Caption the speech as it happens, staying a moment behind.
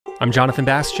I'm Jonathan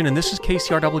Bastian, and this is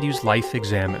KCRW's Life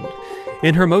Examined.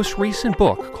 In her most recent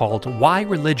book called Why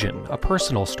Religion? A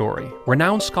Personal Story,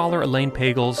 renowned scholar Elaine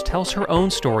Pagels tells her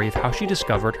own story of how she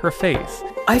discovered her faith.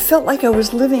 I felt like I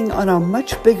was living on a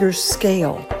much bigger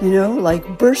scale,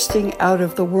 like bursting out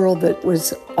of the world that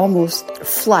was almost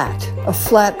flat, a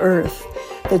flat earth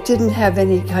that didn't have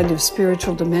any kind of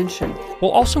spiritual dimension.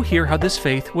 We'll also hear how this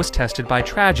faith was tested by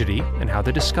tragedy and how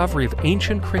the discovery of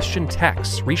ancient Christian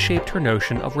texts reshaped her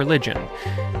notion of religion.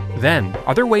 Then,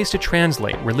 are there ways to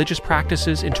translate religious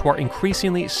practices into our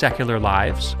increasingly secular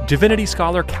lives? Divinity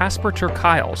scholar Casper ter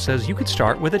Kuile says you could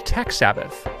start with a tech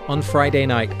Sabbath. On Friday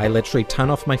night, I literally turn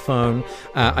off my phone,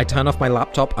 I turn off my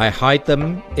laptop, I hide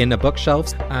them in a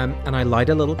bookshelf, and I light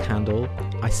a little candle.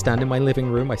 I stand in my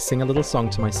living room, I sing a little song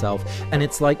to myself, and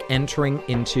it's like entering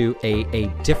into a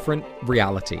different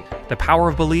reality. The power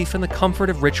of belief and the comfort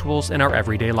of rituals in our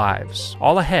everyday lives.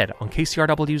 All ahead on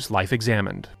KCRW's Life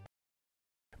Examined.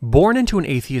 Born into an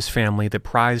atheist family that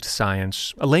prized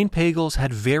science, Elaine Pagels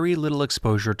had very little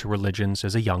exposure to religions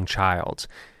as a young child.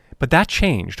 But that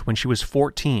changed when she was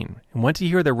 14 and went to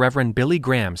hear the Reverend Billy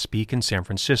Graham speak in San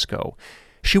Francisco.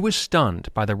 She was stunned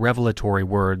by the revelatory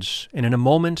words, and in a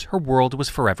moment her world was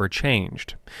forever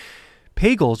changed.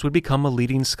 Pagels would become a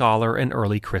leading scholar in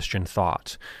early Christian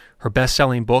thought. Her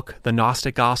best-selling book, The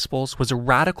Gnostic Gospels, was a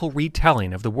radical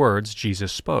retelling of the words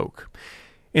Jesus spoke.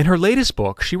 In her latest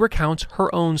book, she recounts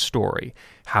her own story,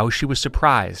 how she was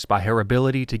surprised by her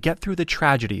ability to get through the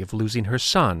tragedy of losing her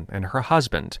son and her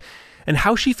husband, and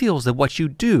how she feels that what you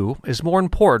do is more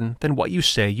important than what you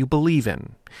say you believe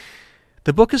in.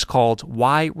 The book is called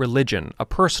Why Religion? A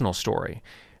Personal Story,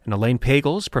 and Elaine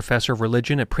Pagels, professor of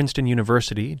religion at Princeton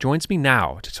University, joins me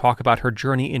now to talk about her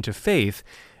journey into faith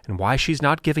and why she's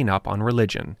not giving up on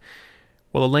religion.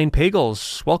 Well, Elaine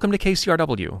Pagels, welcome to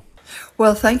KCRW.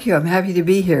 Well, thank you. I'm happy to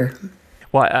be here.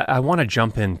 Well, I want to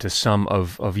jump into some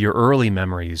of your early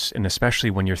memories, and especially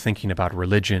when you're thinking about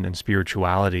religion and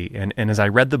spirituality. And as I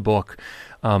read the book,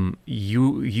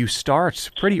 you start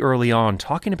pretty early on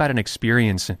talking about an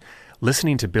experience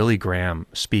listening to Billy Graham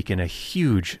speak in a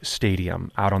huge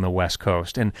stadium out on the West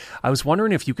Coast. And I was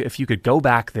wondering if you could go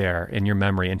back there in your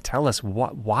memory and tell us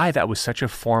why that was such a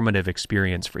formative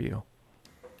experience for you.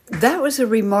 That was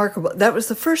that was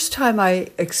the first time I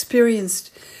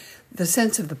experienced the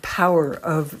sense of the power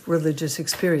of religious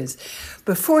experience.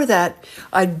 Before that,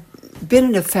 I'd been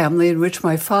in a family in which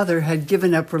my father had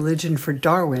given up religion for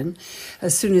Darwin.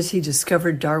 As soon as he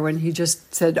discovered Darwin, he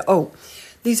just said, "Oh,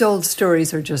 these old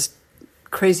stories are just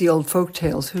crazy old folk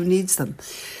tales. Who needs them?"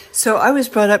 So I was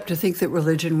brought up to think that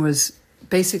religion was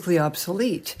basically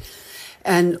obsolete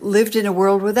and lived in a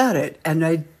world without it. And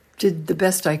I did the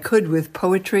best I could with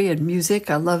poetry and music.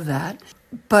 I love that.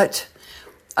 But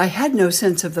I had no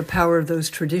sense of the power of those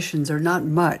traditions, or not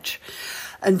much,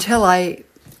 until I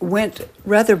went,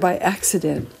 rather by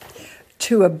accident,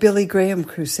 to a Billy Graham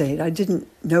crusade. I didn't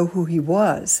know who he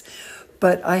was,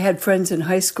 but I had friends in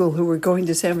high school who were going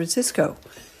to San Francisco.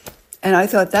 And I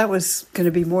thought that was going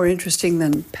to be more interesting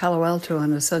than Palo Alto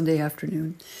on a Sunday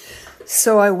afternoon.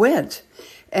 So I went,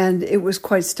 and it was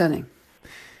quite stunning.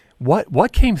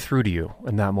 What came through to you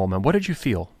in that moment? What did you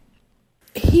feel?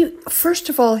 First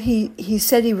of all, he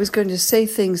said he was going to say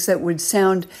things that would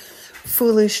sound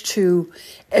foolish to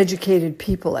educated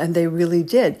people, and they really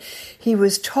did. He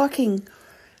was talking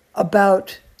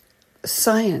about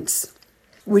science,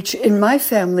 which in my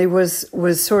family was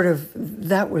sort of,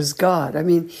 that was God. I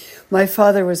mean, my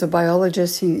father was a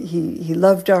biologist. He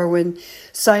loved Darwin.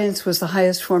 Science was the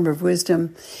highest form of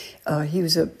wisdom. He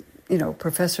was a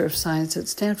professor of science at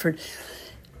Stanford.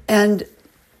 And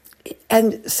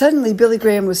suddenly Billy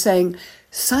Graham was saying,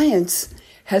 science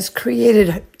has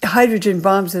created hydrogen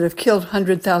bombs that have killed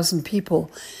 100,000 people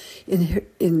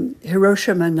in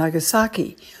Hiroshima and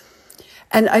Nagasaki.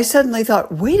 And I suddenly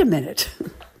thought, wait a minute,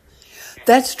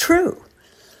 that's true.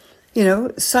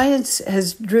 Science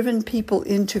has driven people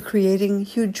into creating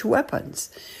huge weapons.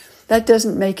 That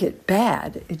doesn't make it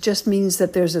bad. It just means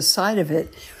that there's a side of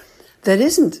it that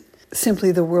isn't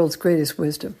simply the world's greatest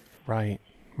wisdom. Right.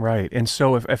 And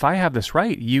so if I have this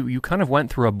right, you kind of went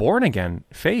through a born-again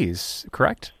phase,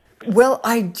 correct? Well,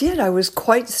 I did. I was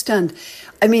quite stunned.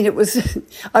 I mean,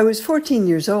 I was 14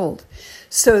 years old.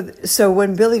 So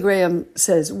when Billy Graham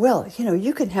says, well,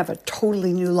 you can have a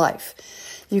totally new life.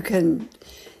 You can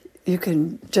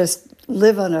just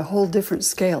live on a whole different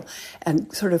scale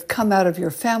and sort of come out of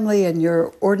your family and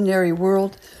your ordinary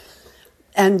world.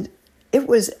 And it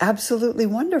was absolutely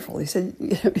wonderful. He said,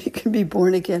 you can be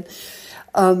born again.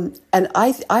 And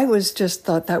I was just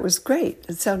thought that was great.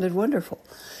 It sounded wonderful.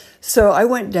 So I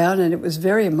went down, and it was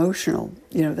very emotional.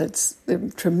 That's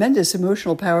the tremendous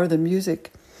emotional power of the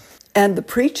music and the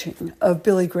preaching of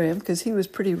Billy Graham, because he was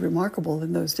pretty remarkable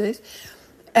in those days.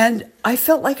 And I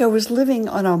felt like I was living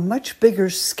on a much bigger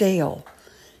scale,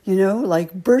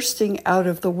 like bursting out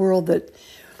of the world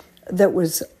that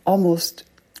was almost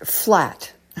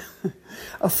flat,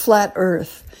 a flat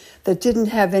earth that didn't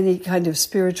have any kind of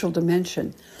spiritual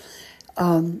dimension.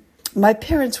 My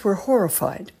parents were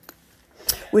horrified,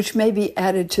 which maybe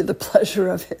added to the pleasure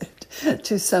of it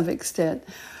to some extent,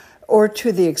 or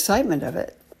to the excitement of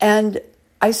it. And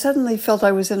I suddenly felt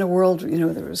I was in a world,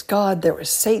 there was God, there was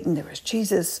Satan, there was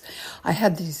Jesus. I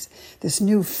had this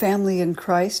new family in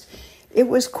Christ. It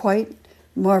was quite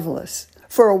marvelous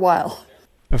for a while.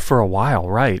 For a while,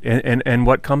 right. And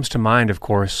what comes to mind, of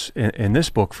course, in this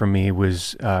book for me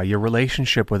was your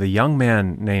relationship with a young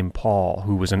man named Paul,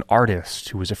 who was an artist,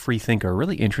 who was a free thinker, a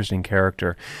really interesting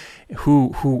character,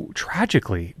 who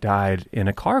tragically died in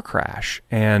a car crash.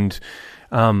 And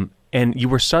you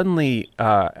were suddenly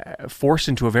forced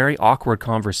into a very awkward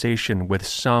conversation with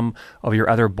some of your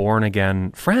other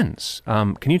born-again friends.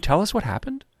 Can you tell us what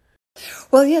happened?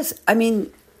 Well, yes. I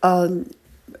mean,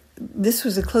 this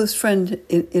was a close friend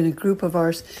in a group of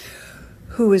ours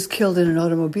who was killed in an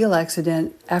automobile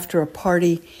accident after a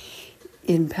party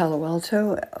in Palo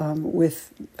Alto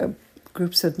with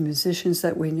groups of musicians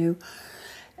that we knew.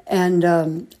 And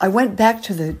I went back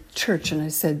to the church and I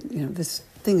said, this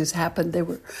thing has happened.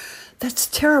 That's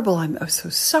terrible. I'm so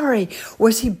sorry.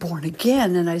 Was he born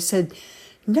again? And I said,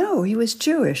 no, he was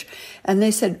Jewish. And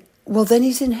they said, well, then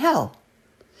he's in hell.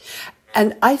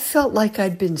 And I felt like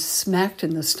I'd been smacked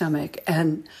in the stomach,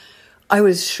 and I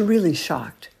was really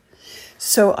shocked.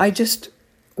 So I just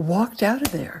walked out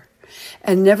of there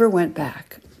and never went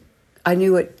back. I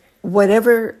knew it.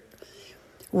 Whatever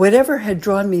had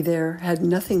drawn me there had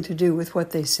nothing to do with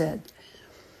what they said.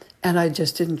 And I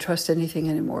just didn't trust anything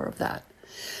anymore of that.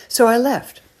 So I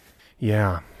left.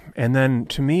 Yeah. And then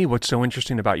to me, what's so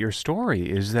interesting about your story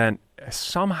is that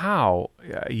somehow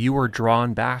you were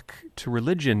drawn back to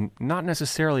religion, not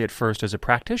necessarily at first as a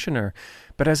practitioner,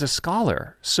 but as a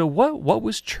scholar. So what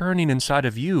was churning inside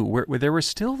of you where there was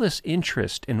still this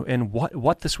interest in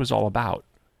what this was all about?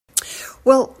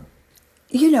 Well,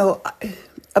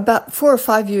 about 4 or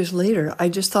 5 years later, I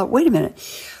just thought, wait a minute.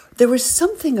 There was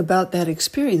something about that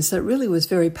experience that really was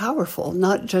very powerful,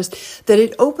 not just that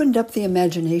it opened up the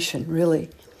imagination, really.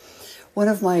 One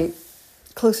of my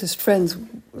closest friends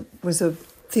was a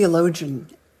theologian,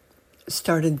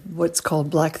 started what's called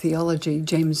Black Theology,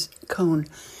 James Cone,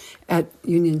 at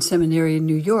Union Seminary in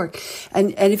New York.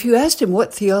 And if you asked him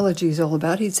what theology is all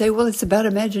about, he'd say, well, it's about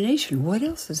imagination. What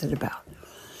else is it about?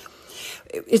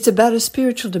 It's about a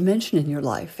spiritual dimension in your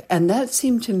life. And that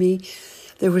seemed to me,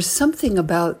 there was something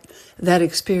about that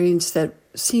experience that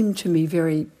seemed to me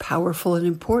very powerful and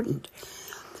important.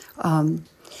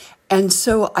 And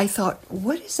so I thought,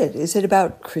 what is it? Is it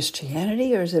about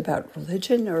Christianity, or is it about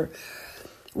religion, or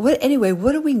what? Anyway,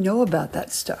 what do we know about that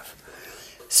stuff?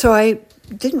 So I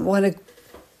didn't want to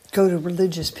go to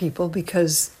religious people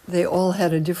because they all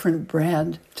had a different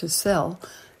brand to sell.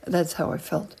 That's how I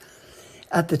felt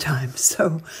at the time.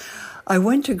 So I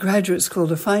went to graduate school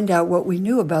to find out what we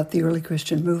knew about the early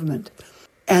Christian movement.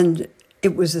 And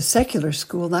it was a secular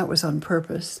school, that was on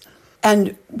purpose.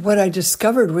 And what I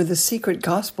discovered were the secret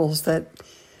gospels that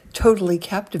totally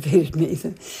captivated me.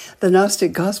 The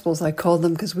Gnostic Gospels, I called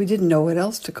them, because we didn't know what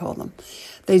else to call them.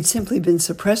 They'd simply been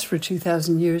suppressed for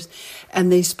 2,000 years,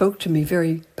 and they spoke to me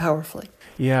very powerfully.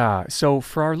 Yeah, so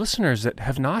for our listeners that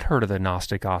have not heard of the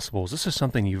Gnostic Gospels, this is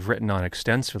something you've written on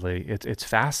extensively. It's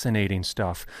fascinating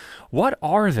stuff. What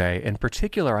are they? In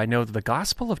particular, I know that the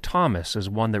Gospel of Thomas is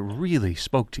one that really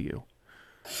spoke to you.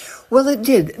 Well, it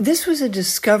did. This was a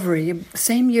discovery.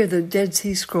 Same year the Dead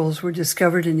Sea Scrolls were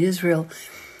discovered in Israel,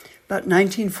 about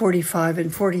 1945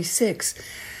 and 46.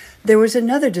 There was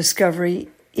another discovery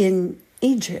in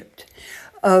Egypt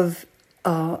of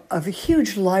a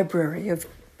huge library of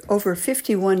over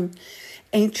 51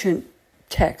 ancient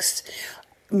texts.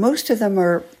 Most of them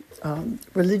are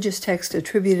religious texts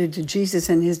attributed to Jesus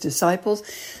and his disciples.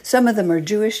 Some of them are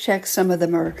Jewish texts. Some of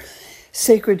them are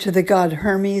sacred to the god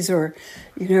Hermes, or,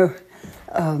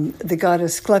 the god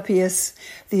Asclepius,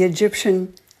 the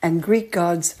Egyptian and Greek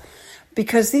gods,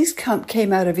 because these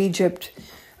came out of Egypt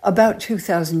about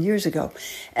 2,000 years ago.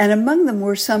 And among them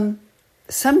were some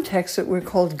texts that were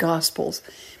called Gospels,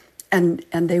 and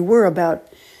they were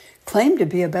claimed to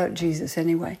be about Jesus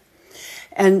anyway.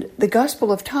 And the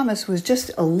Gospel of Thomas was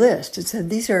just a list. It said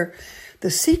these are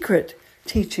the secret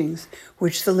teachings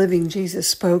which the living Jesus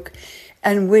spoke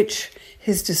and which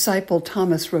his disciple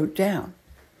Thomas wrote down.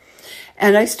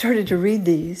 And I started to read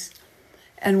these,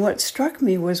 and what struck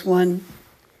me was one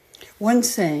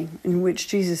saying in which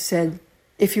Jesus said,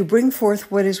 "If you bring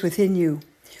forth what is within you,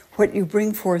 what you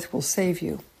bring forth will save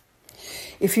you.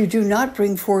 If you do not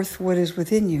bring forth what is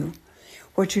within you,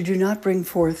 what you do not bring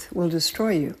forth will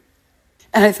destroy you."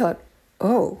 And I thought,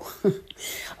 oh,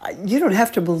 you don't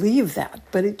have to believe that,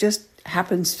 but it just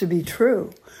happens to be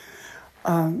true.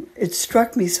 It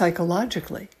struck me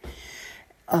psychologically.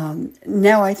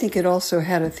 Now I think it also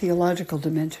had a theological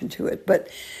dimension to it. But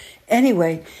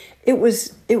anyway, it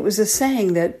was a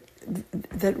saying that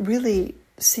really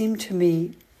seemed to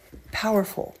me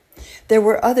powerful. There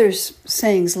were other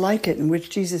sayings like it in which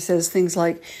Jesus says things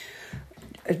like,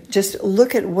 just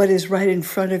look at what is right in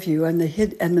front of you, and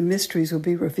the mysteries will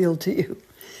be revealed to you.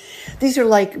 These are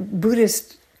like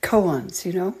Buddhist koans,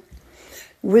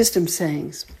 wisdom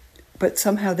sayings, but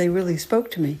somehow they really spoke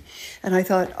to me. And I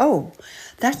thought, oh,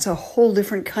 that's a whole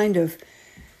different kind of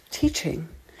teaching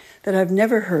that I've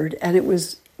never heard. And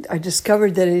I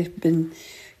discovered that it had been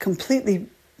completely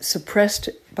suppressed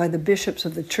by the bishops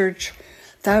of the church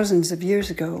thousands of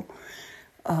years ago.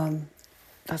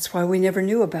 That's why we never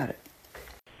knew about it.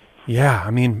 Yeah,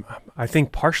 I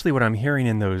think partially what I'm hearing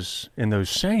in those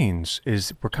sayings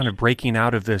is we're kind of breaking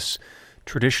out of this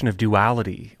tradition of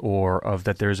duality, or of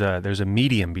that there's a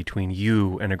medium between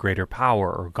you and a greater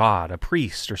power, or God, a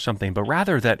priest or something, but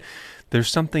rather that there's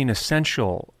something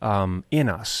essential in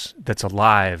us that's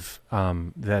alive,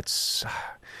 that's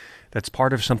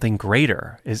part of something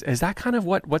greater. Is that kind of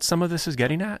what some of this is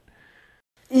getting at?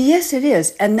 Yes, it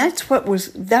is, and that's what was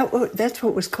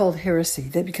called heresy.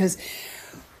 Because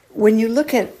when you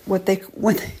look at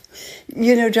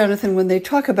Jonathan, when they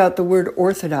talk about the word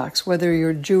Orthodox, whether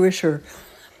you're Jewish or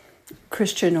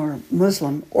Christian or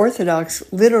Muslim, Orthodox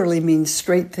literally means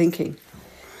straight thinking.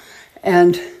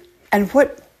 And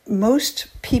what most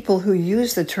people who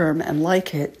use the term and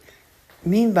like it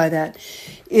mean by that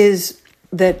is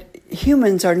that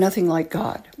humans are nothing like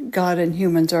God. God and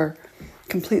humans are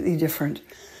completely different.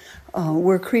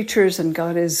 We're creatures and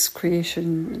God is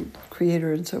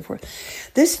creator and so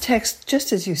forth. This text,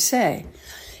 just as you say,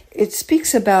 it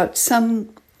speaks about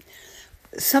something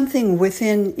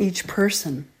within each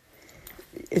person.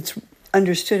 It's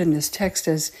understood in this text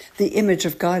as the image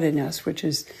of God in us, which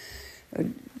is,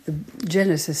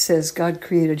 Genesis says God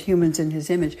created humans in his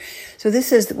image. So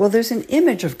this is, there's an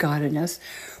image of God in us,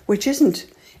 which isn't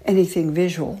anything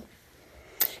visual.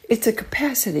 It's a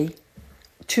capacity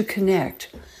to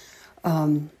connect,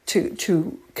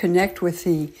 to connect with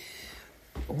the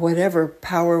whatever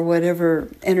power, whatever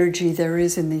energy there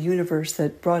is in the universe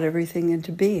that brought everything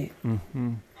into being.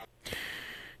 Mm-hmm.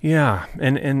 Yeah,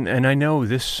 and I know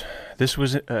this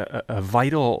was a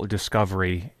vital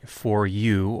discovery for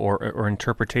you, or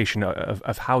interpretation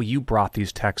of how you brought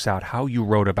these texts out, how you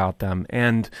wrote about them,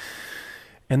 and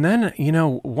then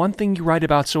one thing you write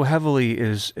about so heavily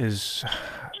is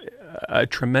a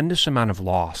tremendous amount of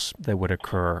loss that would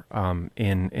occur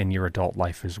in your adult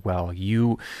life as well.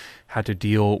 You had to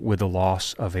deal with the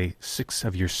loss of your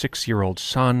 6-year-old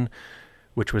son,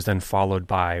 which was then followed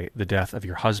by the death of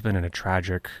your husband in a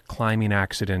tragic climbing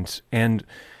accident. And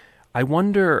I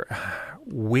wonder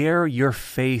where your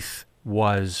faith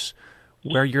was,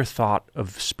 where your thought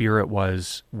of spirit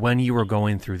was when you were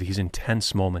going through these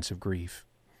intense moments of grief.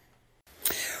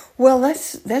 Well,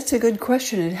 that's a good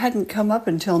question. It hadn't come up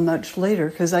until much later,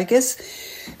 because I guess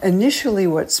initially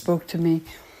what spoke to me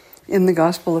in the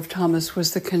Gospel of Thomas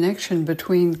was the connection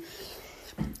between,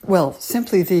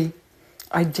 simply the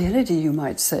identity, you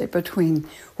might say, between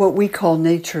what we call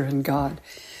nature and God.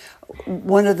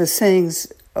 One of the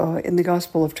sayings in the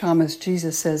Gospel of Thomas,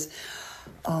 Jesus says,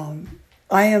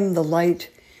 I am the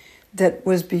light that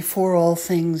was before all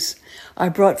things. I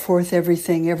brought forth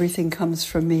everything. Everything comes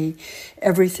from me.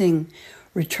 Everything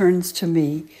returns to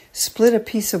me. Split a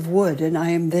piece of wood and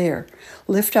I am there.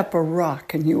 Lift up a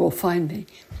rock and you will find me.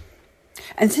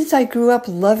 And since I grew up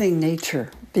loving nature,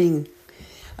 being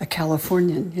a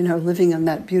Californian, living on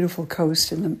that beautiful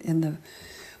coast in the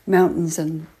mountains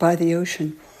and by the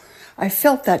ocean, I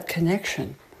felt that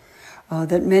connection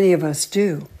that many of us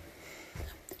do.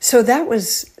 So that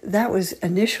was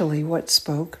initially what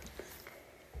spoke.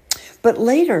 But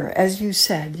later, as you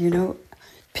said,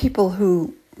 people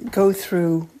who go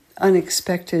through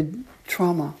unexpected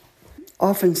trauma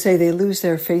often say they lose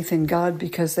their faith in God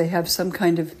because they have some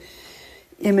kind of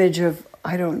image of,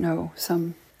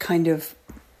 some kind of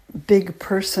big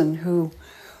person who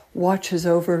watches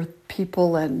over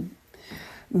people and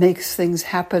makes things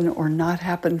happen or not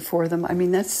happen for them.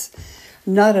 That's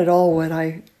not at all what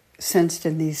I sensed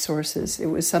in these sources. It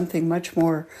was something much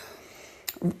more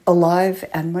alive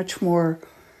and much more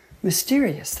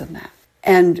mysterious than that.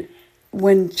 And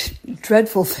when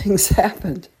dreadful things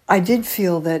happened, I did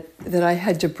feel that I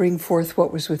had to bring forth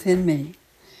what was within me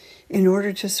in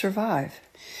order to survive.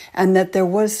 And that there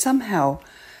was somehow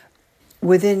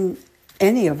within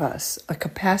any of us a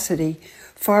capacity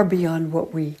far beyond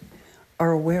what we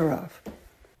are aware of.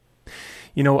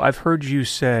 You know, I've heard you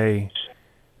say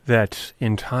that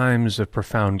in times of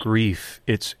profound grief,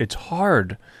 it's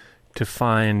hard to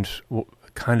find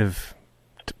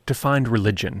to find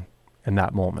religion in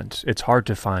that moment. It's hard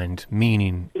to find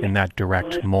meaning in that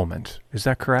direct moment. Is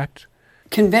that correct?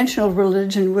 Conventional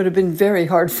religion would have been very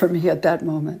hard for me at that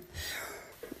moment.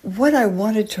 What I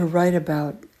wanted to write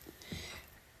about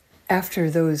after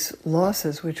those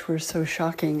losses, which were so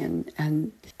shocking,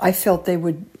 and I felt they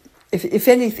would, if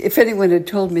anyone had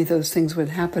told me those things would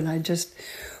happen, I just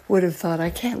would have thought, I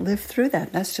can't live through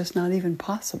that. That's just not even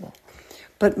possible.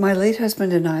 But my late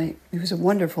husband and I, it was a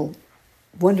wonderful,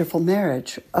 wonderful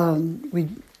marriage. We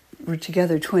were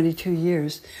together 22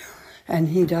 years, and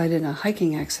he died in a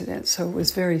hiking accident, so it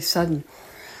was very sudden.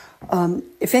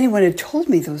 If anyone had told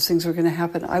me those things were going to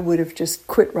happen, I would have just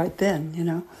quit right then, you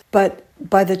know. But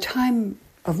by the time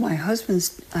of my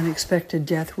husband's unexpected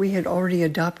death, we had already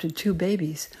adopted 2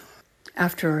 babies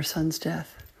after our son's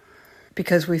death,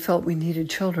 because we felt we needed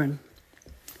children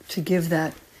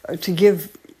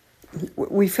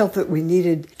we felt that we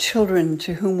needed children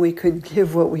to whom we could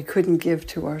give what we couldn't give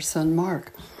to our son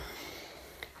Mark.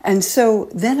 And so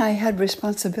then I had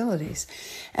responsibilities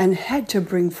and had to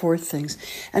bring forth things.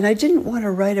 And I didn't want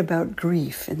to write about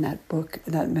grief in that book,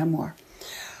 that memoir.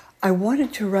 I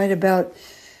wanted to write about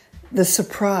the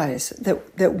surprise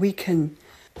that we can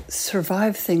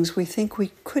survive things we think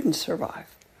we couldn't survive.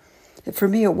 For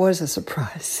me, it was a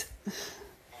surprise.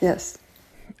 Yes.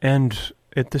 And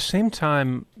at the same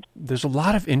time, there's a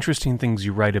lot of interesting things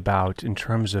you write about in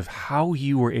terms of how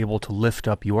you were able to lift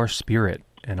up your spirit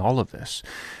in all of this.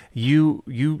 You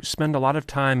spend a lot of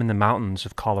time in the mountains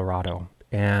of Colorado,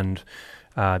 and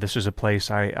this is a place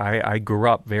I grew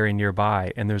up very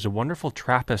nearby, and there's a wonderful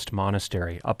Trappist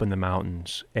monastery up in the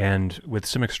mountains, and with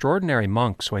some extraordinary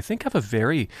monks who I think have a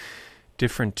very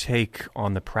different take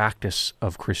on the practice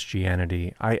of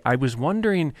Christianity. I was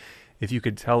wondering if you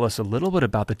could tell us a little bit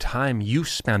about the time you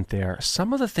spent there,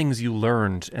 some of the things you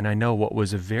learned, and I know what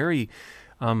was a very,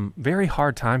 very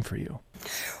hard time for you.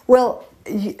 Well,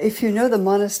 if you know the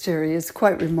monastery, it's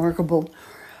quite remarkable.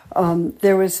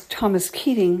 There was Thomas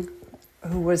Keating,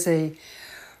 who was a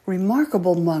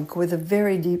remarkable monk with a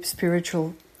very deep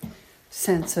spiritual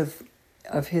sense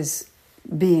of his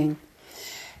being.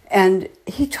 And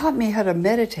he taught me how to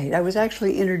meditate. I was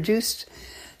actually introduced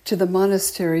to the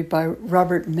monastery by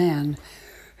Robert Mann,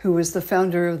 who was the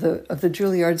founder of the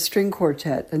Juilliard String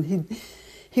Quartet. And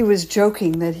he was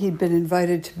joking that he'd been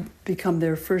invited to become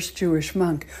their first Jewish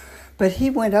monk. But he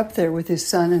went up there with his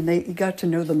son, and he got to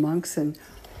know the monks, and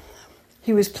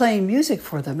he was playing music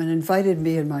for them and invited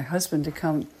me and my husband to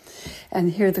come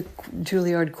and hear the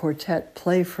Juilliard Quartet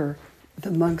play for the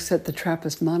monks at the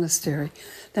Trappist monastery.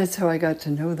 That's how I got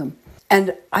to know them.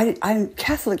 And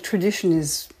Catholic tradition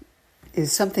is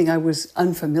something I was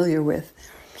unfamiliar with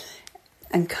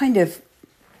and kind of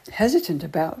hesitant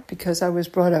about, because I was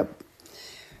brought up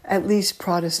at least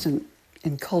Protestant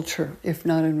in culture, if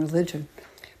not in religion.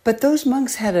 But those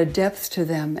monks had a depth to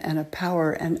them and a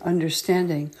power and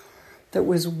understanding that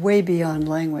was way beyond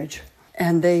language,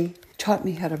 and they taught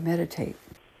me how to meditate.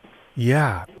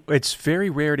 Yeah, it's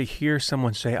very rare to hear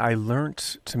someone say, I learned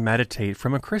to meditate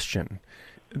from a Christian.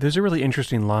 There's a really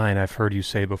interesting line I've heard you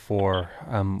say before.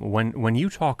 When you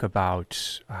talk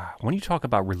about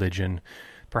religion,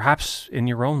 perhaps in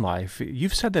your own life,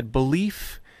 you've said that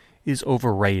belief is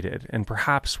overrated, and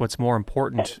perhaps what's more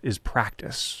important is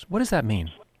practice. What does that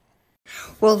mean?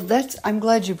 Well, I'm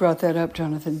glad you brought that up,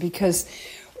 Jonathan, because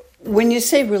when you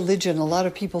say religion, a lot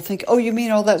of people think, oh, you mean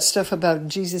all that stuff about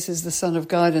Jesus is the Son of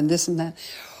God and this and that.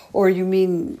 Or you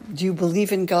mean, do you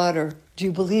believe in God, or do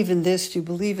you believe in this, do you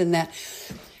believe in that?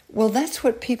 Well, that's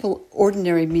what people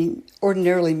ordinarily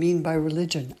mean by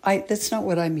religion. That's not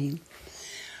what I mean.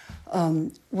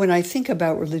 When I think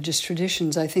about religious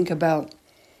traditions, I think about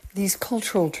these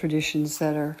cultural traditions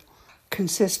that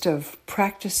consist of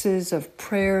practices, of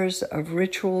prayers, of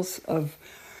rituals, of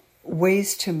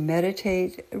ways to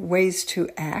meditate, ways to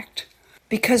act.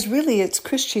 Because really it's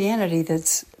Christianity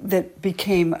that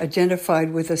became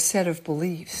identified with a set of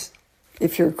beliefs.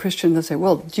 If you're a Christian, they'll say,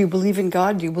 well, do you believe in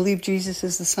God? Do you believe Jesus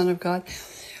is the Son of God?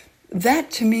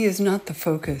 That to me is not the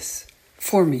focus.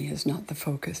 For me is not the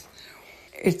focus.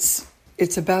 It's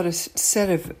about a set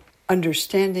of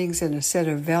understandings and a set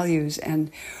of values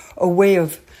and a way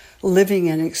of living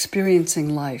and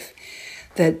experiencing life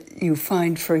that you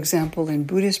find, for example, in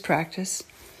Buddhist practice.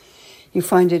 You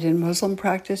find it in Muslim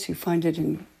practice, you find it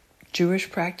in Jewish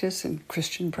practice and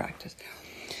Christian practice.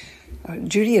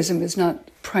 Judaism is not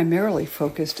primarily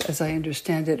focused, as I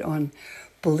understand it, on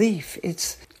belief.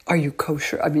 It's, are you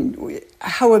kosher? I mean,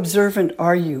 how observant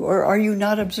are you, or are you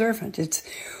not observant? It's,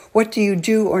 what do you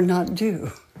do or not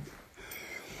do?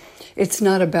 It's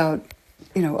not about,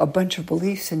 a bunch of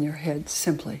beliefs in your head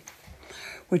simply,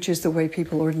 which is the way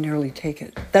people ordinarily take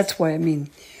it. That's why,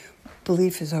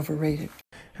 belief is overrated.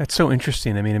 That's so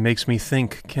interesting. It makes me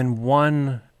think, can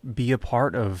one be a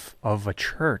part of a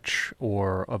church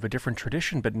or of a different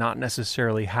tradition, but not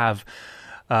necessarily have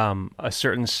a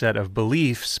certain set of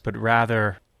beliefs, but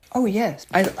rather... Oh, yes.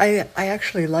 I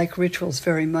actually like rituals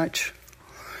very much.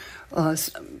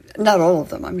 Not all of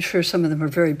them. I'm sure some of them are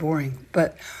very boring,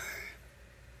 but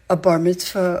a bar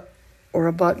mitzvah or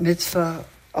a bat mitzvah,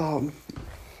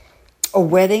 a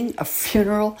wedding, a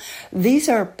funeral, these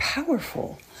are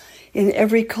powerful in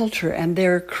every culture, and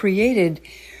they're created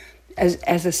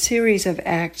as a series of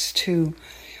acts to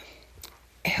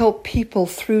help people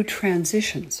through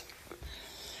transitions.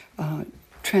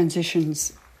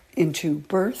 Transitions into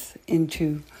birth,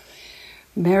 into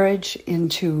marriage,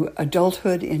 into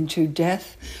adulthood, into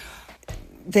death.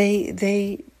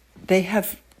 They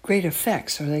have great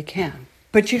effects, or they can.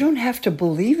 But you don't have to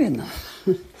believe in them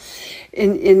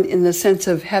in the sense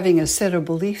of having a set of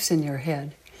beliefs in your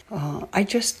head. I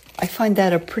find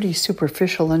that a pretty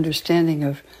superficial understanding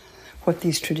of what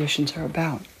these traditions are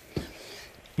about.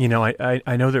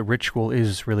 I know that ritual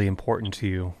is really important to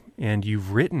you, and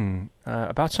you've written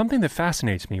about something that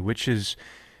fascinates me, which is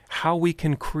how we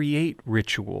can create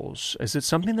rituals. Is it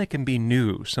something that can be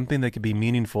new, something that can be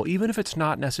meaningful, even if it's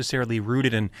not necessarily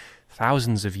rooted in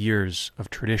thousands of years of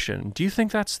tradition? Do you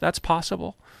think that's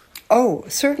possible? Oh,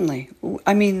 certainly.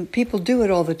 People do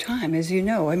it all the time, as you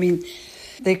know.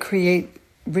 They create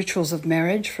rituals of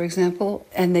marriage, for example,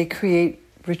 and they create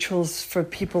rituals for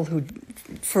people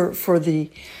for the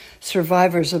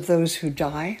survivors of those who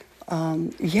die.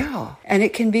 And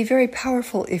it can be very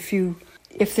powerful if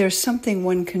there's something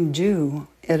one can do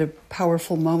at a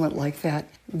powerful moment like that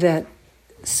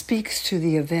speaks to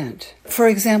the event. For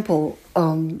example,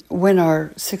 when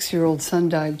our 6-year-old son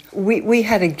died, we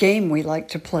had a game we liked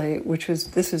to play,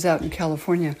 this was out in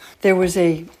California. There was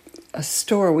a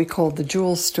store we called the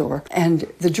Jewel Store, and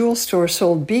the Jewel Store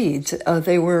sold beads.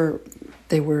 They were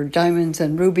diamonds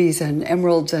and rubies and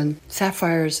emeralds and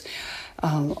sapphires,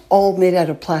 all made out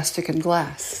of plastic and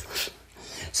glass.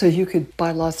 So you could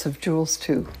buy lots of jewels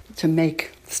to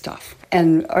make stuff.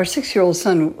 And our 6-year-old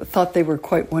son thought they were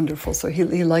quite wonderful, so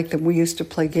he liked them. We used to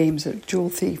play games at Jewel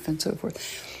Thief and so forth.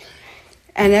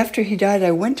 And after he died,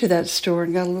 I went to that store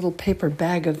and got a little paper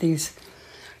bag of these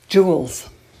jewels.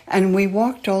 And we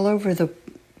walked all over the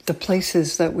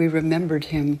places that we remembered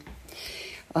him,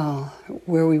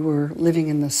 where we were living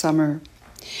in the summer,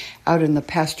 out in the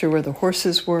pasture where the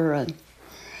horses were, and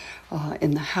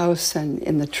in the house, and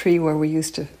in the tree where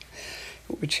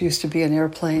which used to be an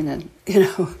airplane, and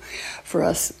for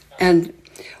us, and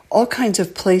all kinds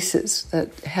of places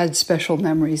that had special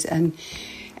memories, and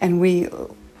we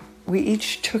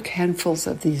each took handfuls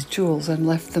of these jewels and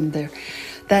left them there.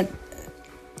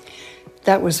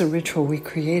 That was a ritual we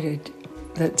created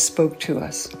that spoke to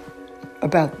us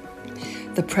about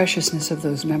the preciousness of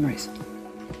those memories.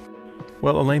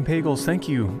 Well, Elaine Pagels, thank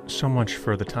you so much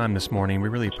for the time this morning. We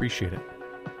really appreciate it.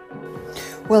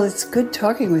 Well, it's good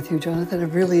talking with you, Jonathan.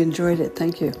 I've really enjoyed it.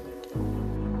 Thank you.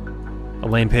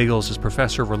 Elaine Pagels is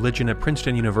professor of religion at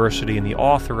Princeton University and the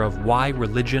author of Why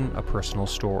Religion? A Personal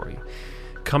Story.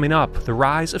 Coming up, the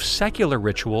rise of secular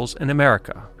rituals in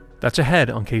America. That's ahead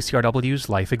on KCRW's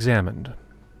Life Examined.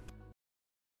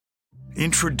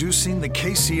 Introducing the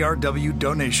KCRW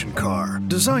donation car,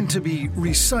 designed to be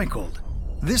recycled.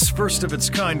 This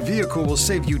first-of-its-kind vehicle will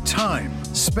save you time,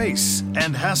 space,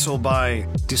 and hassle by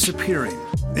disappearing.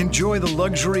 Enjoy the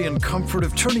luxury and comfort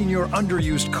of turning your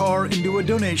underused car into a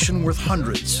donation worth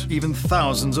hundreds, even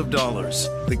thousands of dollars.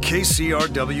 The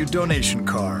KCRW donation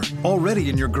car,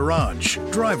 already in your garage,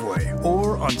 driveway,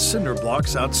 or on cinder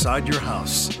blocks outside your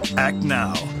house. Act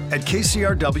now at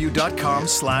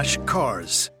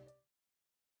kcrw.com/cars.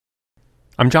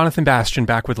 I'm Jonathan Bastian,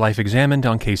 back with Life Examined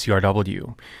on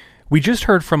KCRW. We just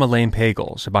heard from Elaine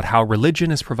Pagels about how religion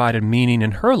has provided meaning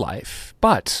in her life,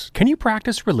 but can you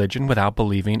practice religion without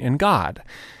believing in God?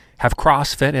 Have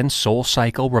CrossFit and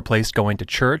SoulCycle replaced going to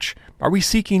church? Are we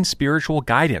seeking spiritual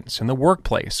guidance in the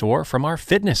workplace or from our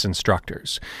fitness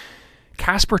instructors?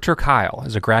 Casper ter Kuile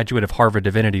is a graduate of Harvard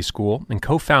Divinity School and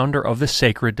co-founder of the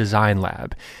Sacred Design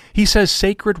Lab. He says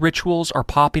sacred rituals are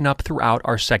popping up throughout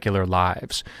our secular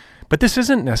lives. But this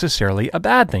isn't necessarily a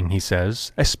bad thing, he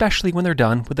says, especially when they're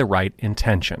done with the right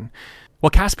intention.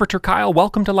 Well, Casper ter Kuile,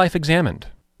 welcome to Life Examined.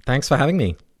 Thanks for having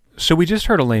me. So we just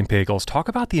heard Elaine Pagels talk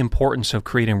about the importance of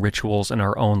creating rituals in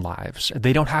our own lives.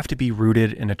 They don't have to be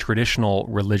rooted in a traditional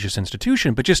religious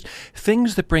institution, but just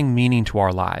things that bring meaning to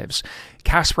our lives.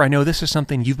 Casper, I know this is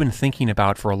something you've been thinking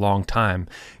about for a long time.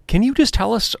 Can you just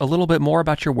tell us a little bit more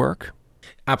about your work?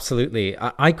 Absolutely.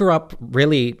 I grew up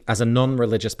really as a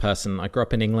non-religious person. I grew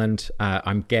up in England.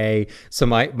 I'm gay. So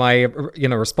my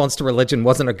response to religion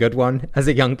wasn't a good one as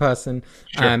a young person.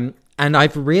 Sure. And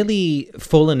I've really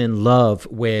fallen in love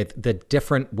with the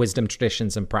different wisdom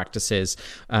traditions and practices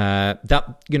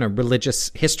that, religious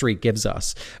history gives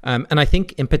us. And I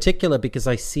think in particular because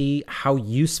I see how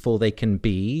useful they can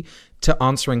be to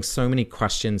answering so many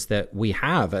questions that we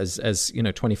have as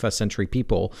 21st century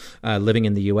people living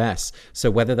in the US.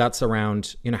 So whether that's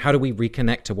around, how do we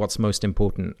reconnect to what's most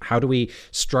important? How do we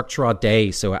structure our day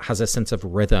so it has a sense of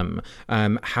rhythm?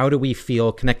 How do we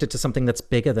feel connected to something that's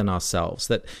bigger than ourselves,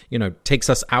 that, takes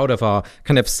us out of our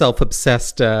kind of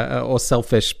self-obsessed or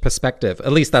selfish perspective?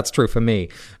 At least that's true for me.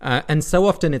 And so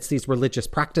often it's these religious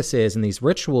practices and these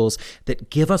rituals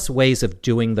that give us ways of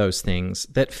doing those things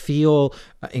that feel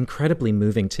incredibly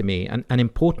moving to me and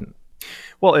important.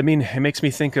 Well, I mean, it makes me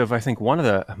think of, I think, one of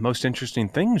the most interesting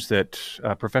things that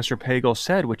Professor Pagel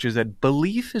said, which is that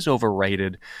belief is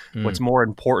overrated. What's more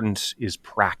important is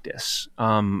practice.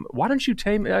 Why don't you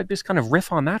just kind of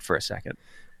riff on that for a second?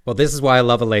 Well, this is why I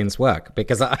love Elaine's work,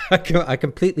 because I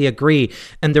completely agree.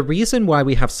 And the reason why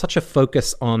we have such a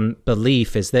focus on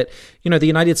belief is that, the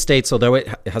United States, although it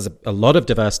has a lot of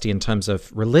diversity in terms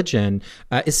of religion,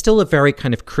 is still a very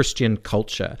kind of Christian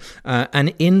culture.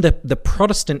 And in the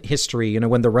Protestant history,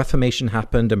 when the Reformation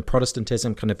happened and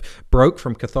Protestantism kind of broke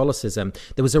from Catholicism,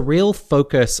 there was a real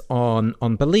focus on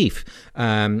belief.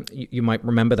 You might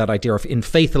remember that idea of in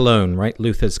faith alone, right?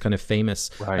 Luther's kind of famous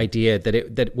idea that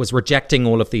it was rejecting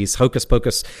all of these hocus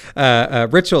pocus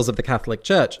rituals of the Catholic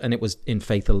Church, and it was in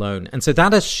faith alone. And so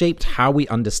that has shaped how we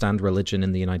understand religion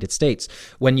in the United States.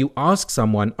 When you ask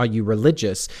someone, are you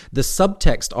religious? The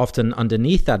subtext often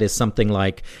underneath that is something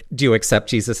like, do you accept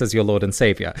Jesus as your Lord and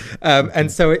Savior? And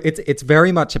so it's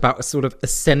very much about sort of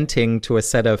assenting to a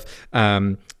set of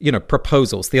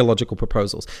proposals, theological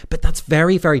proposals. But that's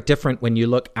very, very different when you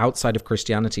look outside of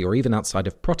Christianity or even outside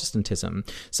of Protestantism.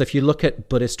 So if you look at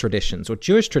Buddhist traditions or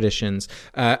Jewish traditions,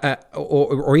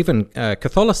 or even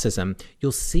Catholicism,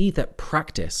 you'll see that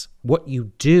practice, what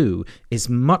you do, is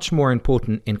much more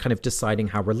important in kind of deciding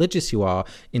how religious you are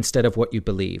instead of what you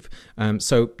believe.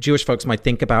 So Jewish folks might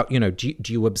think about, do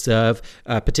you observe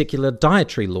particular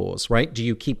dietary laws, right? Do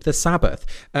you keep the Sabbath?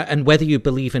 And whether you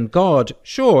believe in God,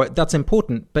 sure, that's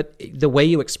important, but the way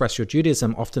you express your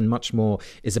Judaism often much more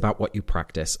is about what you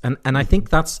practice. And I think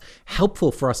that's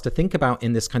helpful for us to think about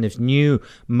in this kind of new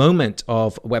moment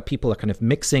of where people are kind of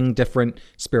mixing different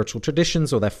spiritual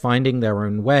traditions or they're finding their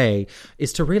own way,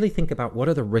 is to really think about what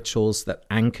are the rituals that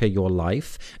anchor your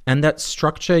life and that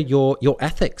structure your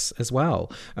ethics as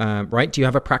well, right? Do you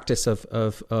have a practice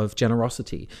of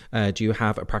generosity? Do you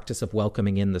have a practice of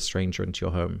welcoming in the stranger into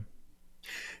your home?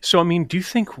 So, I mean, do you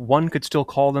think one could still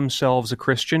call themselves a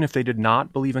Christian if they did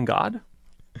not believe in God?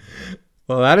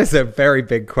 Well, that is a very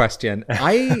big question.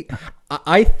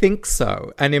 I think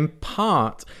so. And in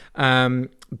part,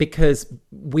 because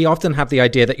we often have the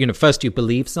idea that, first you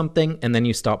believe something and then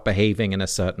you start behaving in a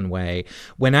certain way,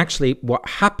 when actually what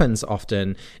happens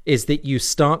often is that you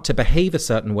start to behave a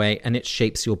certain way and it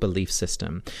shapes your belief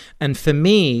system. And for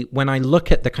me, when I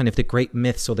look at the kind of the great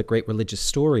myths or the great religious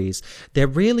stories, they're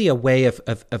really a way of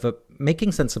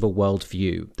making sense of a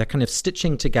worldview. They're kind of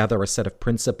stitching together a set of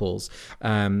principles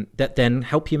that then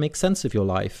help you make sense of your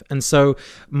life. And so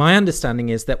my understanding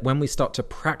is that when we start to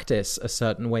practice a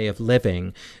certain way of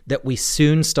living, that we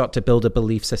soon start to build a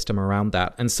belief system around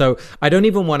that. And so I don't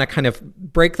even want to kind of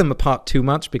break them apart too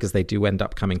much because they do end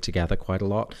up coming together quite a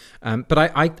lot.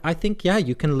 But I think,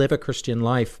 you can live a Christian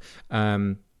life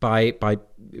by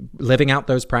living out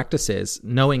those practices,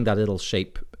 knowing that it'll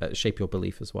shape your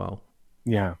belief as well.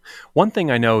 Yeah. One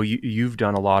thing I know you've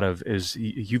done a lot of is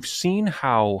you've seen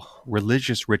how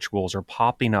religious rituals are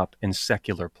popping up in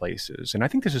secular places. And I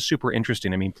think this is super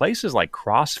interesting. I mean, places like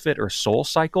CrossFit or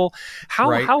SoulCycle, how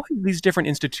have these different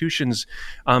institutions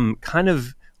kind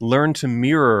of learned to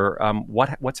mirror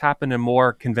what's happened in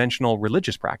more conventional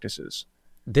religious practices?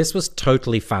 This was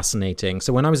totally fascinating.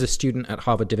 So when I was a student at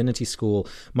Harvard Divinity School,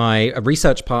 my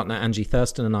research partner, Angie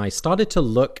Thurston, and I started to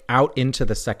look out into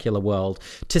the secular world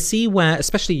to see where,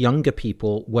 especially younger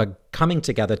people, were coming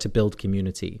together to build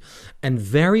community. And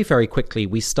very, very quickly,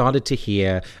 we started to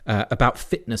hear about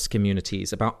fitness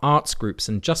communities, about arts groups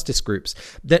and justice groups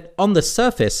that on the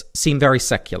surface seem very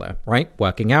secular, right?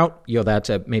 Working out, you're there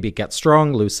to maybe get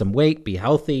strong, lose some weight, be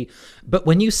healthy. But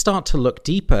when you start to look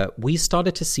deeper, we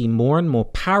started to see more and more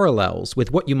parallels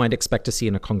with what you might expect to see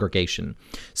in a congregation.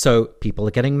 So people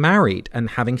are getting married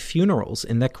and having funerals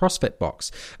in their CrossFit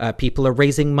box. People are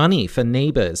raising money for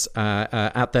neighbors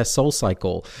at their Soul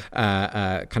Cycle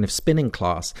kind of spinning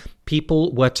class.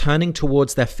 People were turning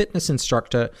towards their fitness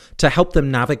instructor to help them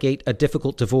navigate a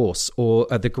difficult divorce or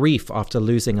the grief after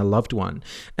losing a loved one.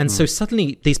 And so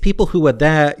suddenly these people who are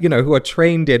there, who are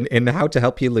trained in how to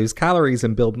help you lose calories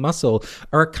and build muscle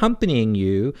are accompanying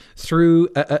you through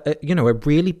a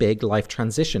really big life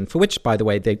transition, for which, by the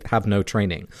way, they have no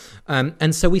training.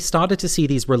 And so we started to see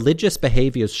these religious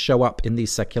behaviors show up in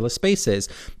these secular spaces.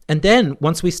 And then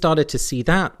once we started to see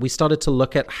that, we started to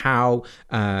look at how,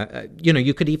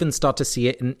 you could even start to see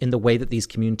it in the way that these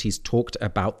communities talked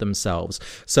about themselves.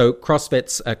 So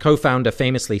CrossFit's co-founder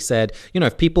famously said,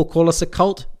 if people call us a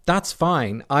cult, that's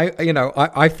fine.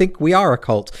 I think we are a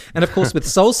cult. And of course, with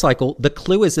Soul Cycle, the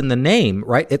clue is in the name,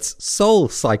 right? It's Soul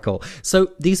Cycle.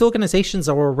 So these organizations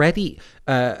are already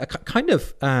kind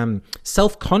of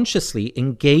self-consciously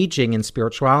engaging in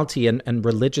spirituality and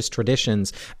religious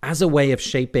traditions as a way of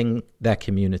shaping their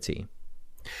community.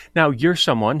 Now, you're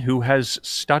someone who has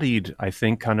studied, I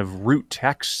think, kind of root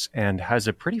texts and has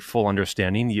a pretty full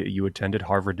understanding. You attended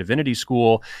Harvard Divinity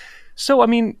School. So,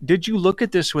 did you look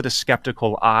at this with a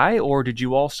skeptical eye, or did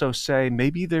you also say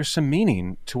maybe there's some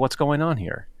meaning to what's going on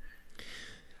here?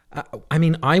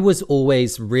 I was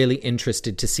always really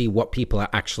interested to see what people are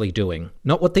actually doing,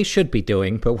 not what they should be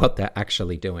doing, but what they're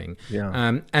actually doing.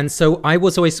 Yeah. And so I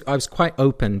was quite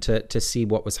open to see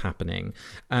what was happening.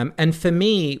 And for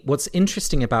me, what's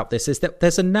interesting about this is that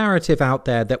there's a narrative out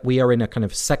there that we are in a kind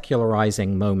of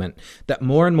secularizing moment, that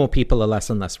more and more people are less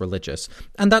and less religious.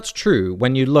 And that's true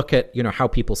when you look at, how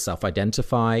people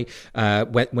self-identify,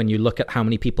 when you look at how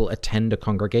many people attend a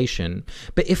congregation.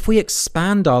 But if we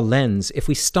expand our lens, if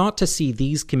we start to see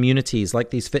these communities like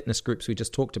these fitness groups we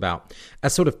just talked about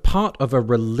as sort of part of a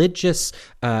religious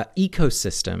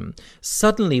ecosystem,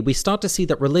 suddenly we start to see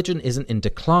that religion isn't in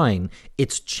decline,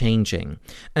 it's changing.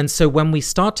 And so when we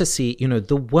start to see,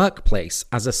 the workplace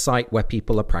as a site where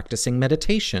people are practicing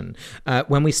meditation,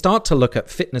 when we start to look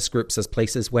at fitness groups as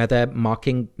places where they're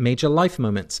marking major life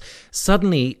moments,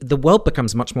 suddenly the world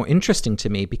becomes much more interesting to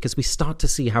me because we start to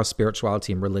see how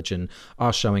spirituality and religion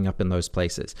are showing up in those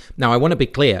places. Now, I want to be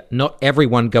clear, not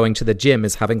everyone going to the gym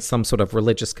is having some sort of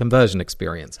religious conversion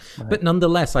experience. Right. But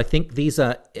nonetheless, I think these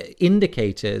are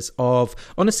indicators of,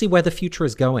 honestly, where the future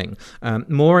is going.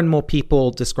 More and more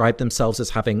people describe themselves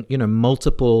as having,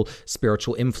 multiple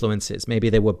spiritual influences. Maybe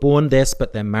they were born this,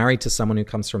 but they're married to someone who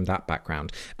comes from that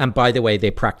background. And by the way,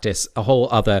 they practice a whole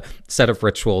other set of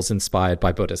rituals inspired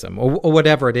by Buddhism or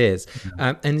whatever it is.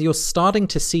 Mm-hmm. And you're starting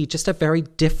to see just a very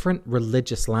different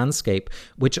religious landscape,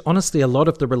 which honestly, a lot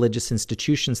of the religious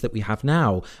institutions that we have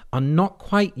now are not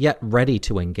quite yet ready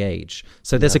to engage.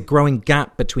 So there's a growing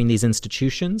gap between these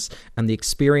institutions and the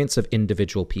experience of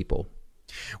individual people.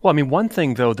 Well, one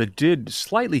thing, though, that did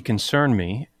slightly concern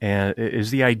me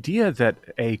is the idea that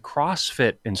a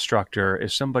CrossFit instructor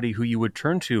is somebody who you would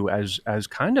turn to as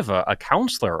kind of a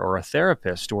counselor or a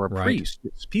therapist or a priest.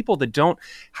 It's people that don't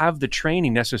have the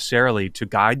training necessarily to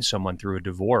guide someone through a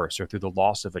divorce or through the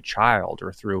loss of a child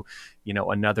or through,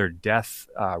 another death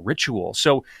ritual.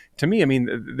 So to me,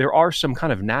 there are some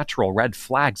kind of natural red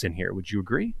flags in here. Would you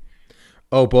agree?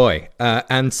 Oh boy,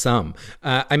 and some.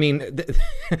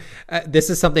 This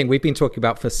is something we've been talking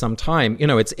about for some time.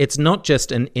 It's not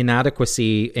just an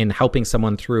inadequacy in helping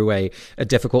someone through a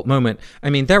difficult moment.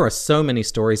 There are so many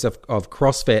stories of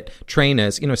CrossFit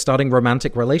trainers, starting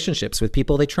romantic relationships with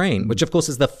people they train, which of course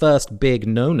is the first big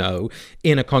no-no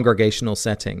in a congregational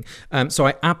setting. So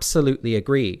I absolutely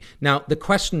agree. Now, the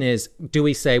question is, do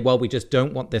we say, well, we just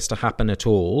don't want this to happen at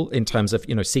all in terms of,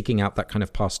 seeking out that kind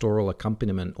of pastoral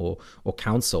accompaniment or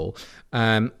counsel,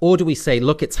 or do we say,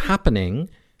 look, it's happening,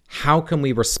 how can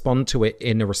we respond to it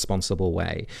in a responsible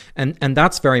way? And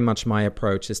that's very much my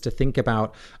approach, is to think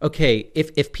about, okay,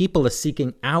 if people are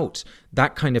seeking out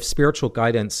that kind of spiritual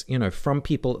guidance, from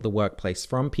people at the workplace,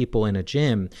 from people in a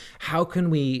gym, how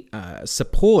can we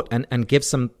support and give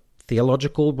some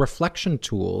theological reflection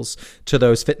tools to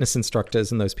those fitness instructors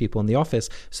and those people in the office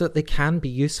so that they can be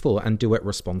useful and do it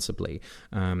responsibly.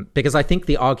 Because I think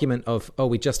the argument of,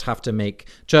 we just have to make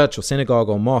church or synagogue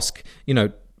or mosque,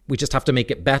 we just have to make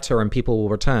it better and people will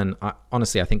return.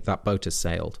 Honestly, I think that boat has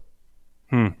sailed.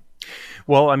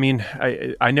 Well, I mean,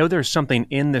 I know there's something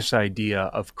in this idea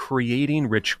of creating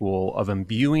ritual, of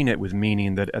imbuing it with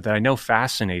meaning that I know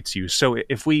fascinates you. So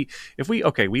if we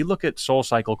look at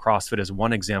SoulCycle CrossFit as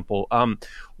one example,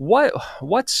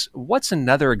 what's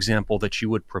another example that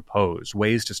you would propose,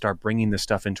 ways to start bringing this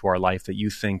stuff into our life that you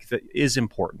think that is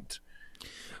important?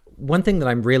 One thing that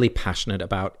I'm really passionate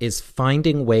about is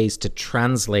finding ways to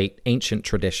translate ancient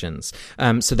traditions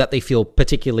so that they feel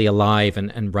particularly alive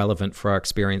and relevant for our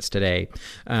experience today.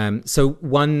 So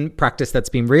one practice that's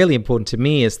been really important to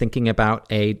me is thinking about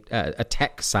a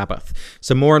tech Sabbath.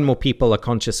 So more and more people are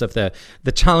conscious of the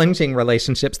challenging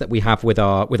relationships that we have with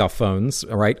our phones.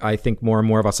 All right, I think more and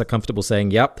more of us are comfortable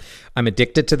saying, "Yep, I'm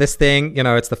addicted to this thing.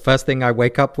 It's the first thing I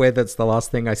wake up with. It's the last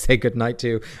thing I say goodnight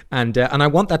to." And I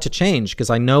want that to change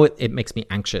because I know it makes me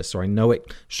anxious, or I know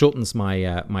it shortens my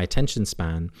attention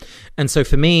span. And so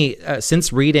for me,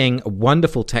 since reading a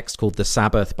wonderful text called The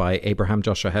Sabbath by Abraham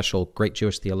Joshua Heschel, great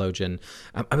Jewish theologian,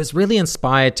 I was really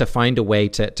inspired to find a way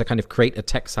to kind of create a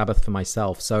tech Sabbath for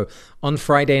myself. So on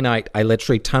Friday night, I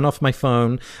literally turn off my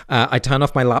phone, I turn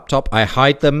off my laptop, I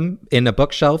hide them in a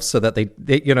bookshelf so that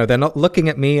they're not looking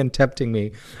at me and tempting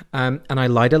me. And I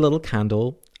light a little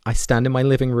candle. I stand in my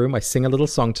living room, I sing a little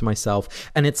song to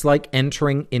myself, and it's like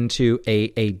entering into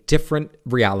a different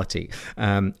reality.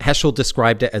 Heschel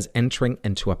described it as entering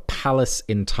into a palace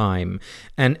in time.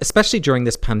 And especially during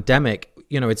this pandemic,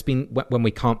 it's been, when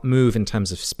we can't move in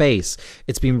terms of space,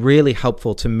 it's been really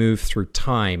helpful to move through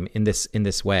time in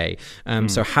this way.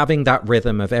 So having that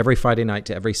rhythm of every Friday night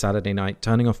to every Saturday night,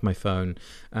 turning off my phone,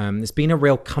 it's been a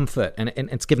real comfort, and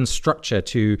it's given structure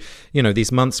to,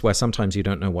 these months where sometimes you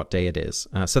don't know what day it is.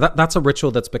 So that's a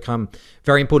ritual that's become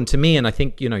very important to me. And I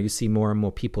think, you see more and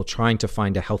more people trying to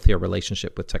find a healthier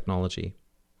relationship with technology.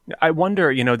 I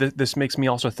wonder, this makes me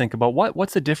also think about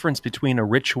what's the difference between a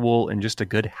ritual and just a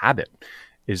good habit?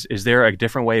 Is there a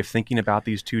different way of thinking about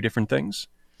these two different things?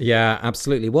 Yeah,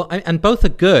 absolutely. Well, and both are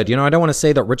good. I don't want to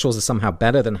say that rituals are somehow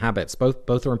better than habits.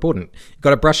 Both are important. You've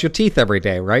got to brush your teeth every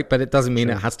day, right? But it doesn't mean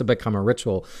it has to become a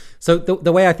ritual. So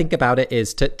the way I think about it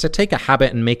is to take a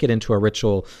habit and make it into a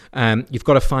ritual. You've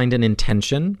got to find an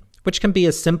intention, which can be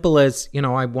as simple as,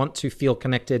 I want to feel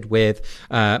connected with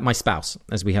my spouse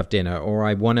as we have dinner, or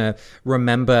I want to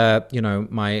remember,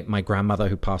 my grandmother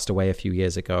who passed away a few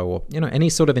years ago, or, any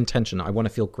sort of intention. I want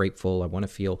to feel grateful. I want to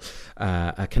feel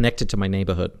connected to my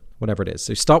neighborhood, whatever it is.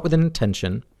 So start with an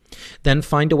intention. Then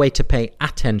find a way to pay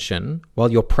attention while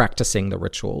you're practicing the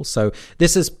ritual. So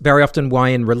this is very often why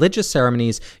in religious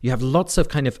ceremonies, you have lots of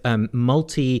kind of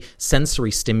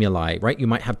multi-sensory stimuli, right? You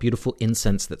might have beautiful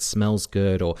incense that smells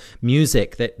good, or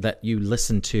music that you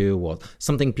listen to, or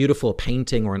something beautiful, a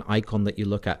painting or an icon that you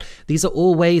look at. These are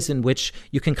all ways in which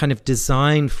you can kind of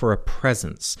design for a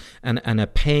presence and a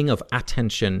paying of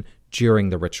attention during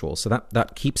the ritual. So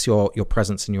that keeps your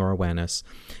presence and your awareness.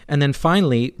 And then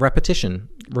finally, repetition,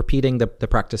 repeating the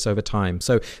practice over time.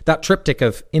 So that triptych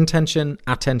of intention,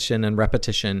 attention, and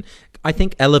repetition, I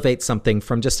think elevates something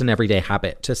from just an everyday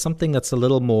habit to something that's a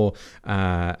little more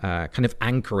kind of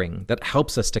anchoring, that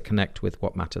helps us to connect with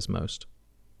what matters most.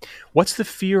 What's the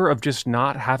fear of just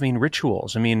not having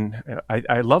rituals? I mean,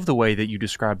 I love the way that you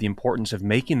describe the importance of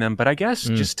making them, but I guess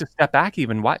just to step back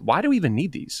even, why do we even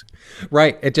need these?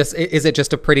 Right. Is it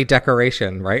just a pretty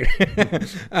decoration, right?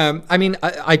 I mean,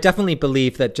 I definitely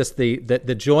believe that just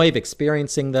the joy of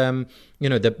experiencing them,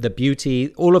 the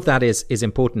beauty, all of that is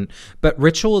important. But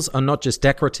rituals are not just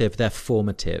decorative, they're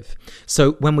formative.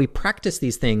 So when we practice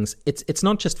these things, it's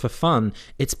not just for fun,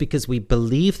 it's because we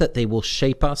believe that they will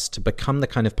shape us to become the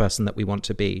kind of person that we want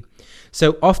to be.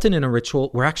 So often in a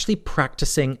ritual, we're actually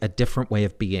practicing a different way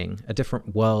of being, a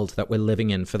different world that we're living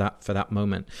in for that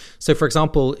moment. So for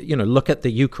example, look at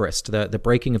the Eucharist, the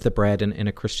breaking of the bread in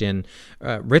a Christian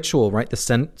ritual, right?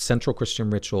 The central Christian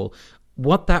ritual.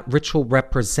 What that ritual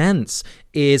represents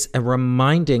is a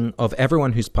reminding of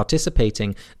everyone who's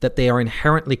participating that they are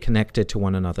inherently connected to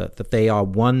one another, that they are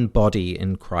one body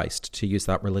in Christ, to use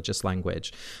that religious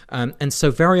language. And so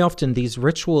very often these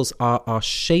rituals are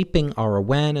shaping our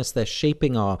awareness, they're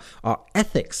shaping our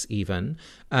ethics even,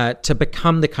 to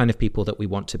become the kind of people that we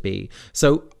want to be.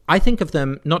 So I think of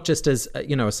them not just as,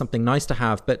 as something nice to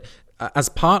have, but as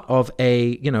part of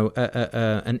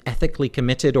an ethically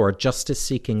committed or a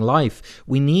justice-seeking life.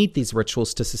 We need these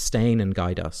rituals to sustain and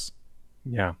guide us.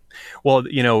 Yeah. Well,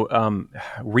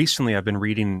 recently I've been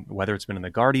reading, whether it's been in The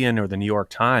Guardian or the New York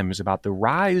Times, about the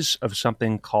rise of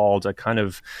something called a kind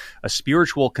of a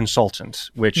spiritual consultant,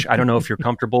 which I don't know if you're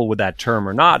comfortable with that term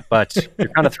or not, but you're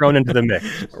kind of thrown into the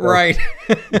mix. Right.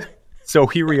 So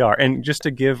here we are. And just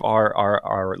to give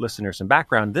our listeners some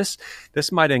background, this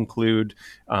might include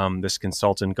this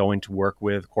consultant going to work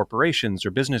with corporations or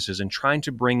businesses and trying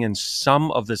to bring in some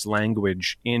of this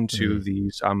language into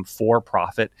these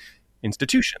for-profit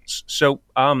institutions. So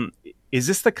is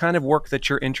this the kind of work that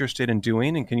you're interested in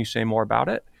doing? And can you say more about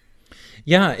it?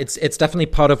 Yeah, it's definitely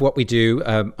part of what we do.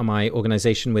 My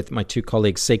organization with my two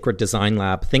colleagues, Sacred Design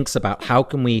Lab, thinks about how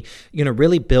can we,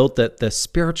 really build the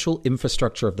spiritual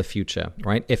infrastructure of the future,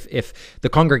 right? If the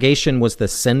congregation was the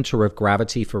center of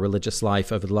gravity for religious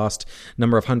life over the last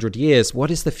number of 100 years,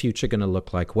 what is the future going to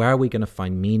look like? Where are we going to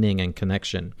find meaning and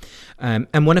connection?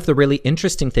 And one of the really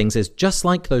interesting things is, just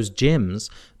like those gyms,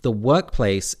 the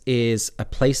workplace is a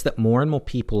place that more and more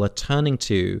people are turning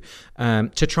to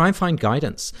try and find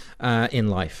guidance in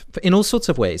life in all sorts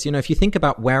of ways. If you think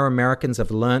about where Americans have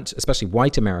learnt, especially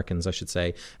white Americans, I should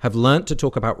say, have learnt to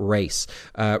talk about race,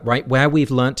 right? Where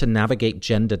we've learnt to navigate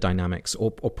gender dynamics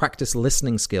or practice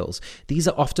listening skills. These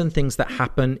are often things that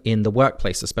happen in the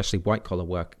workplace, especially white collar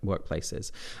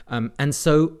workplaces. And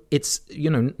so it's,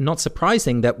 not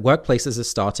surprising that workplaces are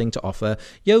starting to offer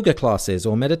yoga classes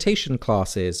or meditation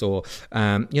classes, or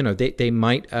they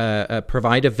might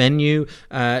provide a venue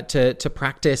to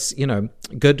practice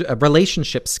good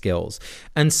relationship skills.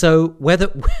 And so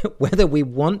whether we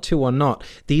want to or not,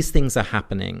 these things are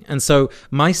happening. And so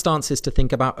my stance is to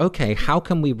think about, okay, how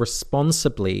can we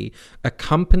responsibly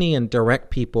accompany and direct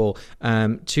people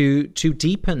to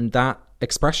deepen that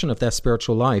expression of their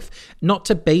spiritual life, not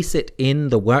to base it in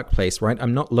the workplace, right?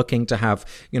 I'm not looking to have,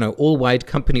 all wide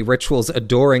company rituals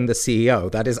adoring the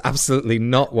CEO. That is absolutely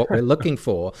not what we're looking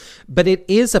for. But it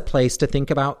is a place to think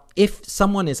about, if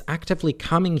someone is actively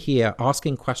coming here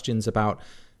asking questions about,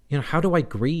 how do I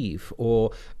grieve? Or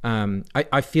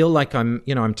I feel like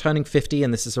I'm turning 50,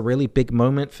 and this is a really big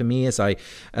moment for me as I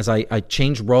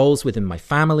change roles within my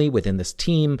family, within this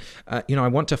team. I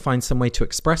want to find some way to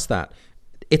express that.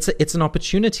 It's an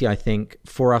opportunity, I think,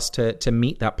 for us to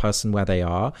meet that person where they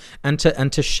are, and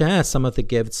to share some of the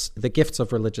gifts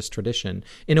of religious tradition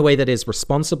in a way that is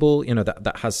responsible,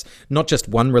 that has not just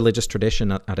one religious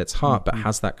tradition at its heart, but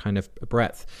has that kind of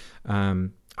breadth.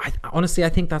 Honestly, I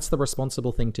think that's the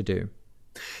responsible thing to do.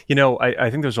 I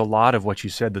think there's a lot of what you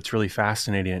said that's really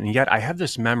fascinating, and yet I have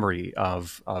this memory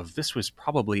of this was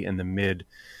probably in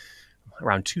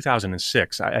around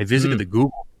 2006. I visited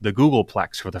the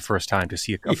Googleplex for the first time to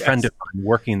see a friend of mine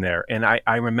working there. And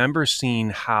I remember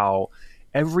seeing how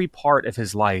every part of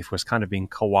his life was kind of being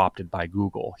co-opted by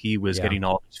Google. He was getting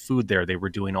all his food there. They were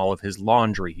doing all of his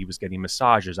laundry. He was getting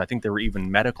massages. I think there were even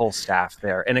medical staff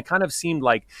there. And it kind of seemed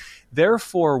like,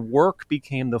 therefore, work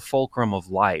became the fulcrum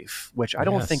of life, which I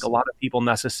don't think a lot of people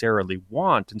necessarily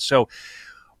want. And so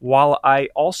while I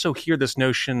also hear this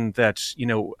notion that,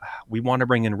 we want to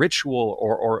bring in ritual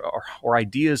or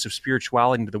ideas of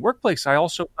spirituality into the workplace, I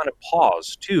also kind of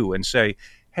pause too and say,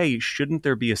 hey, shouldn't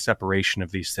there be a separation of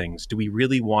these things? Do we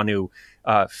really want to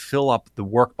fill up the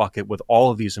work bucket with all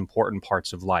of these important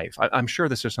parts of life? I'm sure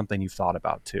this is something you've thought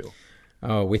about too.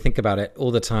 Oh, we think about it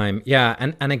all the time. Yeah.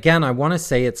 And again, I want to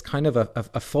say it's kind of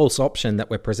a false option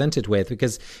that we're presented with,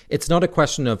 because it's not a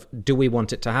question of, do we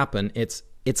want it to happen?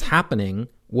 It's happening.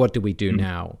 What do we do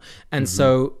now? And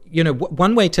so,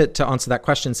 one way to answer that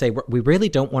question, say, we really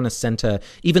don't want to center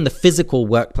even the physical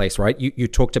workplace, right? You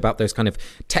talked about those kind of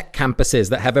tech campuses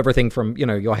that have everything from,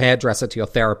 your hairdresser to your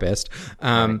therapist.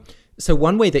 Right. So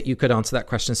one way that you could answer that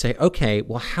question, say, okay,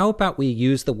 well, how about we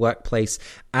use the workplace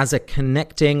as a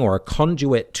connecting or a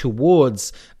conduit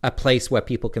towards a place where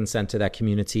people can center their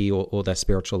community or their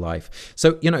spiritual life.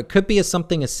 So, it could be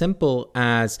something as simple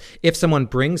as, if someone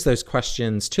brings those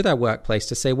questions to their workplace,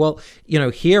 to say, well,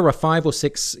 here are 5 or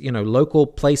 6, local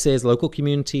places, local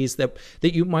communities that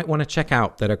you might want to check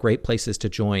out that are great places to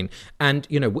join. And,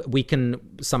 we can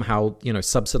somehow,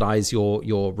 subsidize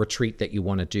your retreat that you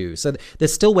want to do. So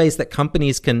there's still ways that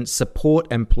companies can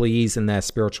support employees in their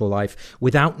spiritual life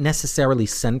without necessarily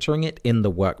centering it in the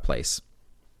workplace.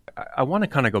 I want to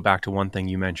kind of go back to one thing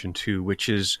you mentioned too, which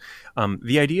is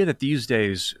the idea that these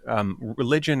days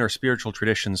religion or spiritual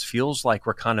traditions feels like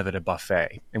we're kind of at a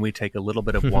buffet, and we take a little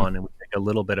bit of one and we take a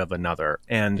little bit of another.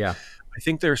 And I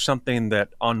think there's something that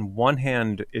on one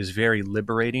hand is very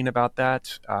liberating about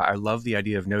that. I love the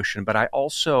idea of notion, but I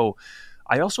also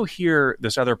hear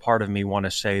this other part of me want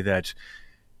to say that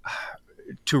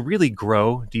to really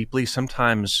grow deeply,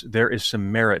 sometimes there is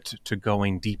some merit to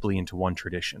going deeply into one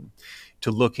tradition,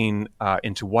 to looking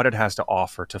into what it has to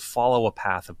offer, to follow a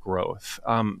path of growth.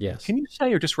 Yes. Can you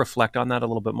say or just reflect on that a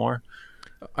little bit more?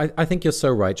 I think you're so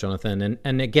right, Jonathan.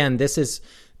 And again, this is,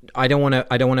 I don't want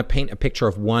to paint a picture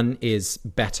of one is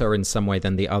better in some way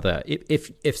than the other.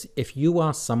 If you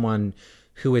are someone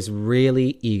who is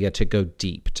really eager to go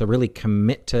deep, to really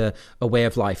commit to a way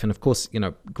of life, and of course,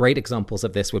 great examples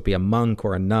of this would be a monk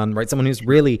or a nun, right? Someone who's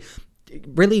really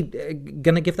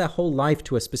going to give their whole life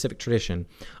to a specific tradition.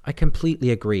 I completely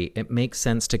agree. It makes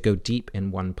sense to go deep in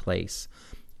one place.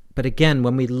 But again,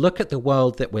 when we look at the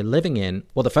world that we're living in,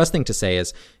 well, the first thing to say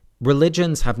is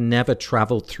religions have never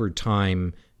traveled through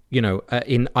time,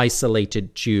 in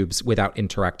isolated tubes without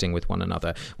interacting with one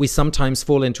another. We sometimes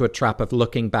fall into a trap of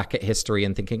looking back at history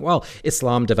and thinking, well,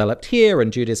 Islam developed here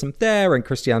and Judaism there and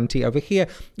Christianity over here,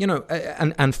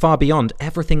 and far beyond.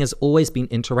 Everything has always been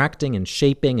interacting and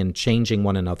shaping and changing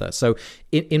one another. So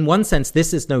in one sense,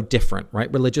 this is no different, right?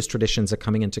 Religious traditions are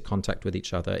coming into contact with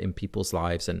each other in people's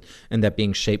lives and they're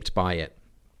being shaped by it.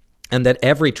 And that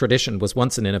every tradition was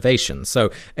once an innovation.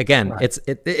 So again, right.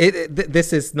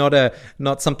 This is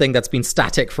not something that's been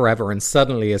static forever and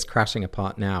suddenly is crashing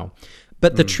apart now.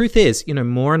 But the truth is,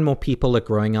 more and more people are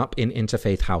growing up in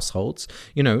interfaith households.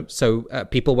 So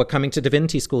people were coming to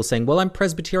divinity school saying, well, I'm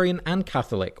Presbyterian and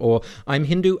Catholic, or I'm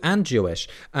Hindu and Jewish.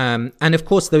 And of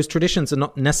course, those traditions are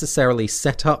not necessarily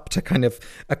set up to kind of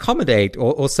accommodate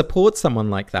or support someone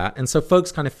like that. And so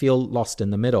folks kind of feel lost in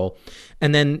the middle.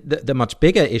 And then the much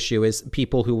bigger issue is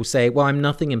people who will say, well, I'm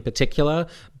nothing in particular,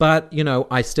 but,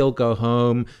 I still go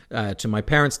home to my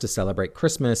parents to celebrate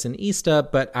Christmas and Easter.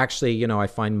 But actually, I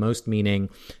find most meaning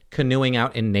canoeing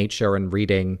out in nature and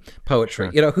reading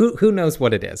poetry. Sure. Who knows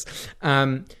what it is.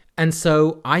 And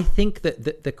so I think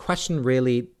that the question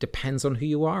really depends on who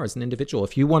you are as an individual.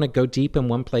 If you want to go deep in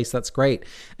one place, that's great.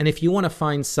 And if you want to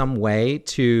find some way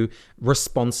to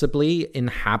responsibly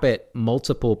inhabit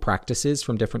multiple practices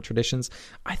from different traditions,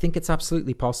 I think it's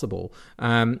absolutely possible.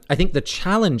 I think the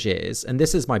challenge is, and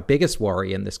this is my biggest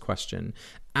worry in this question,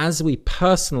 as we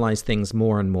personalize things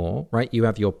more and more, right? You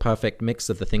have your perfect mix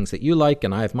of the things that you like,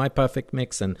 and I have my perfect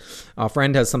mix, and our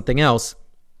friend has something else.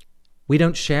 We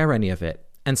don't share any of it.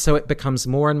 And so it becomes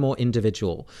more and more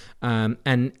individual.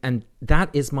 And that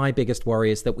is my biggest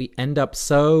worry, is that we end up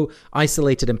so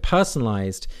isolated and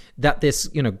personalized that this,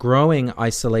 growing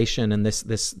isolation and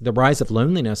the rise of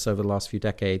loneliness over the last few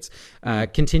decades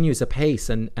continues apace.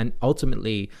 And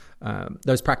ultimately,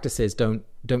 those practices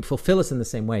don't fulfill us in the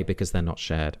same way because they're not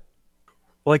shared.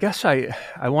 Well, I guess I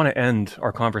want to end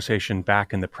our conversation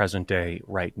back in the present day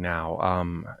right now.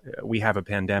 We have a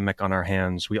pandemic on our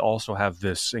hands. We also have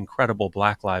this incredible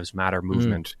Black Lives Matter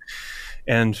movement.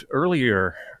 And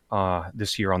earlier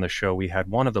this year on the show, we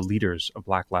had one of the leaders of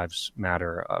Black Lives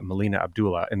Matter, Melina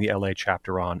Abdullah, in the LA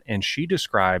chapter on, and she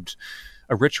described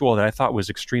a ritual that I thought was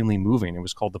extremely moving. It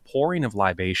was called the pouring of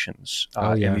libations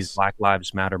in these Black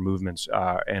Lives Matter movements,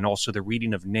 and also the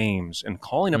reading of names and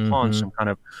calling upon some kind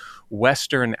of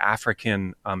Western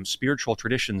African spiritual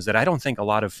traditions that I don't think a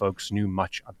lot of folks knew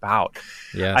much about.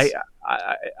 Yes.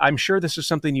 I'm sure this is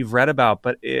something you've read about,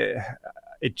 but it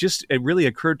really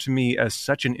occurred to me as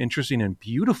such an interesting and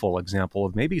beautiful example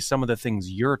of maybe some of the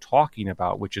things you're talking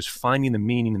about, which is finding the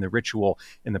meaning in the ritual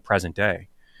in the present day.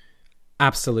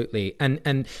 Absolutely.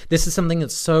 And this is something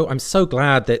that's I'm so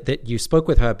glad that you spoke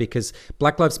with her, because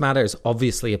Black Lives Matter is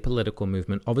obviously a political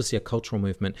movement, obviously a cultural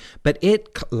movement, but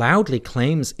it loudly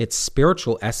claims its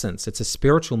spiritual essence. It's a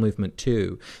spiritual movement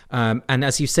too. And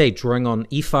as you say, drawing on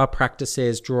Ifa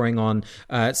practices, drawing on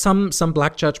some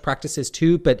Black church practices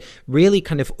too, but really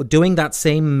kind of doing that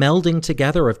same melding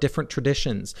together of different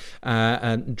traditions,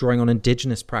 and drawing on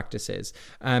indigenous practices.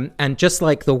 And just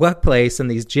like the workplace and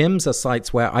these gyms are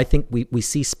sites where I think we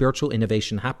see spiritual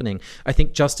innovation happening. I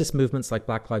think justice movements like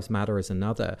Black Lives Matter is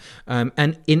another.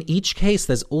 And in each case,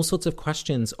 there's all sorts of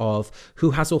questions of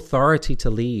who has authority to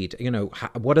lead.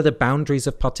 What are the boundaries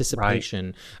of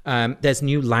participation? Right. There's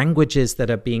new languages that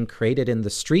are being created in the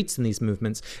streets in these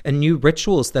movements, and new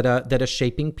rituals that are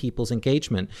shaping people's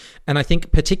engagement. And I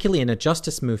think particularly in a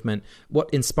justice movement, what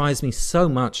inspires me so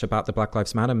much about the Black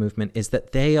Lives Matter movement is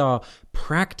that they are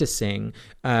practicing,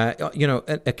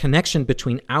 a connection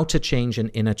between outer change and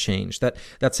inner change,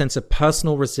 that sense of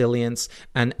personal resilience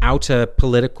and outer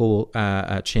political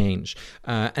change.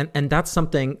 And that's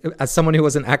something, as someone who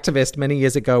was an activist many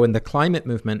years ago in the climate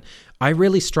movement, I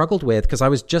really struggled with, because I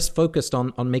was just focused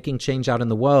on making change out in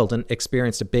the world and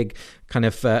experienced a big kind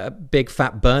of big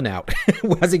fat burnout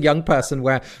as a young person,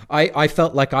 where I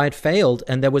felt like I had failed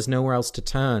and there was nowhere else to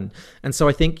turn. And so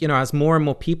I think, as more and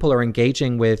more people are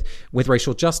engaging with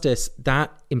racial justice,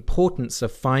 that importance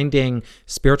of finding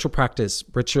spiritual practice,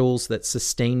 rituals that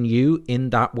sustain you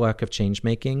in that work of change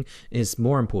making is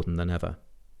more important than ever.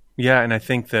 Yeah, and I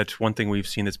think that one thing we've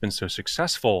seen that's been so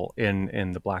successful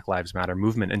in the Black Lives Matter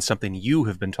movement, and something you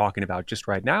have been talking about just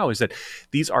right now, is that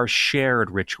these are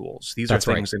shared rituals. These are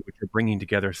things in which you're bringing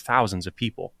together thousands of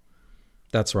people.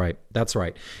 That's right.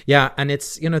 Yeah, and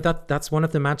it's, that's one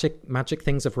of the magic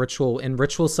things of ritual. In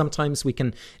rituals, sometimes we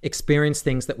can experience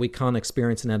things that we can't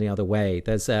experience in any other way.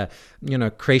 There's a,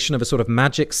 creation of a sort of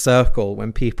magic circle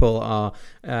when people are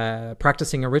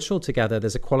practicing a ritual together.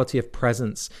 There's a quality of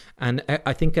presence, and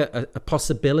I think a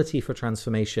possibility for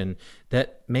transformation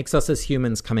that makes us as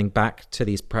humans coming back to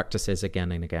these practices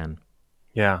again and again.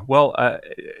 Yeah. Well,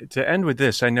 to end with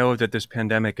this, I know that this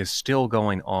pandemic is still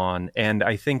going on, and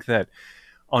I think that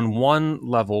on one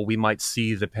level, we might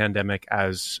see the pandemic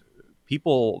as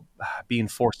people being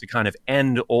forced to kind of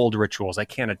end old rituals. I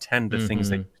can't attend the things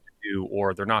they used to do,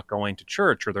 or they're not going to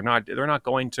church, or they're not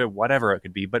going to whatever it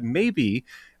could be. But maybe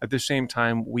at the same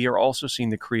time, we are also seeing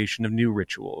the creation of new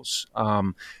rituals.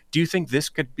 Do you think this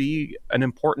could be an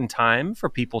important time for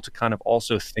people to kind of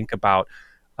also think about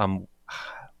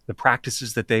the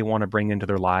practices that they want to bring into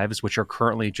their lives, which are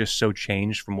currently just so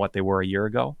changed from what they were a year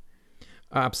ago?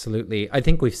 Absolutely. I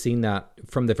think we've seen that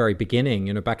from the very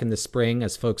beginning, back in the spring,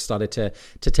 as folks started to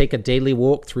take a daily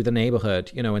walk through the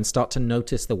neighborhood, and start to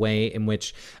notice the way in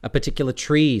which a particular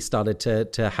tree started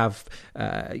to have,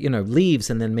 leaves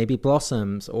and then maybe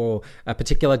blossoms, or a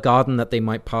particular garden that they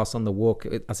might pass on the walk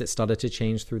as it started to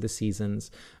change through the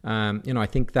seasons. I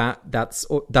think that's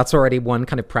already one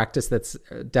kind of practice that's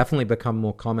definitely become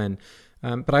more common.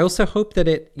 But I also hope that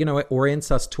it orients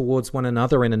us towards one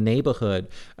another in a neighborhood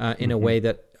in a way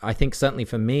that I think certainly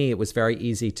for me, it was very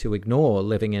easy to ignore,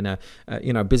 living in a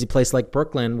busy place like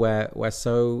Brooklyn, where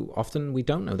so often we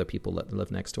don't know the people that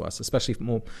live next to us, especially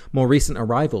more recent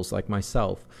arrivals like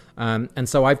myself. And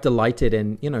so I've delighted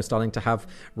in, starting to have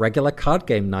regular card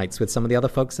game nights with some of the other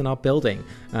folks in our building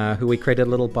who we created a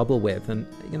little bubble with. And,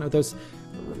 those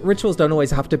rituals don't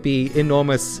always have to be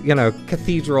enormous,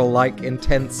 cathedral-like,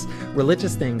 intense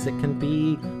religious things. It can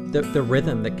be the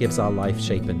rhythm that gives our life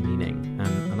shape and meaning.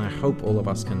 And I hope all of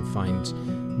us can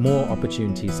find more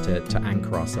opportunities to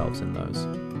anchor ourselves in those.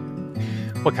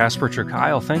 Well, Casper ter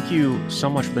Kuile, thank you so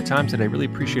much for the time today. Really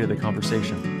appreciated the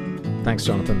conversation. Thanks,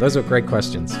 Jonathan. Those are great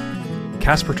questions.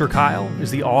 Casper ter Kuile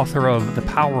is the author of The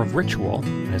Power of Ritual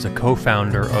and is a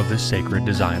co-founder of the Sacred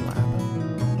Design Lab.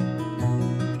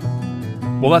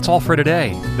 Well, that's all for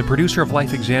today. The producer of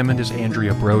Life Examined is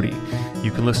Andrea Brody.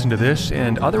 You can listen to this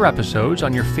and other episodes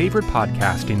on your favorite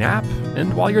podcasting app.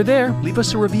 And while you're there, leave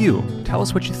us a review. Tell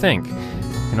us what you think. You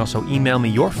can also email me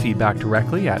your feedback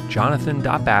directly at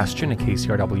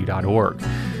jonathan.bastian@kcrw.org.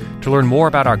 To learn more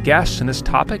about our guests and this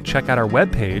topic, check out our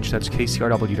webpage. That's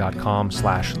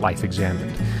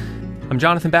kcrw.com/lifeexamined. I'm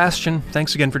Jonathan Bastian.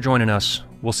 Thanks again for joining us.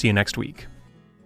 We'll see you next week.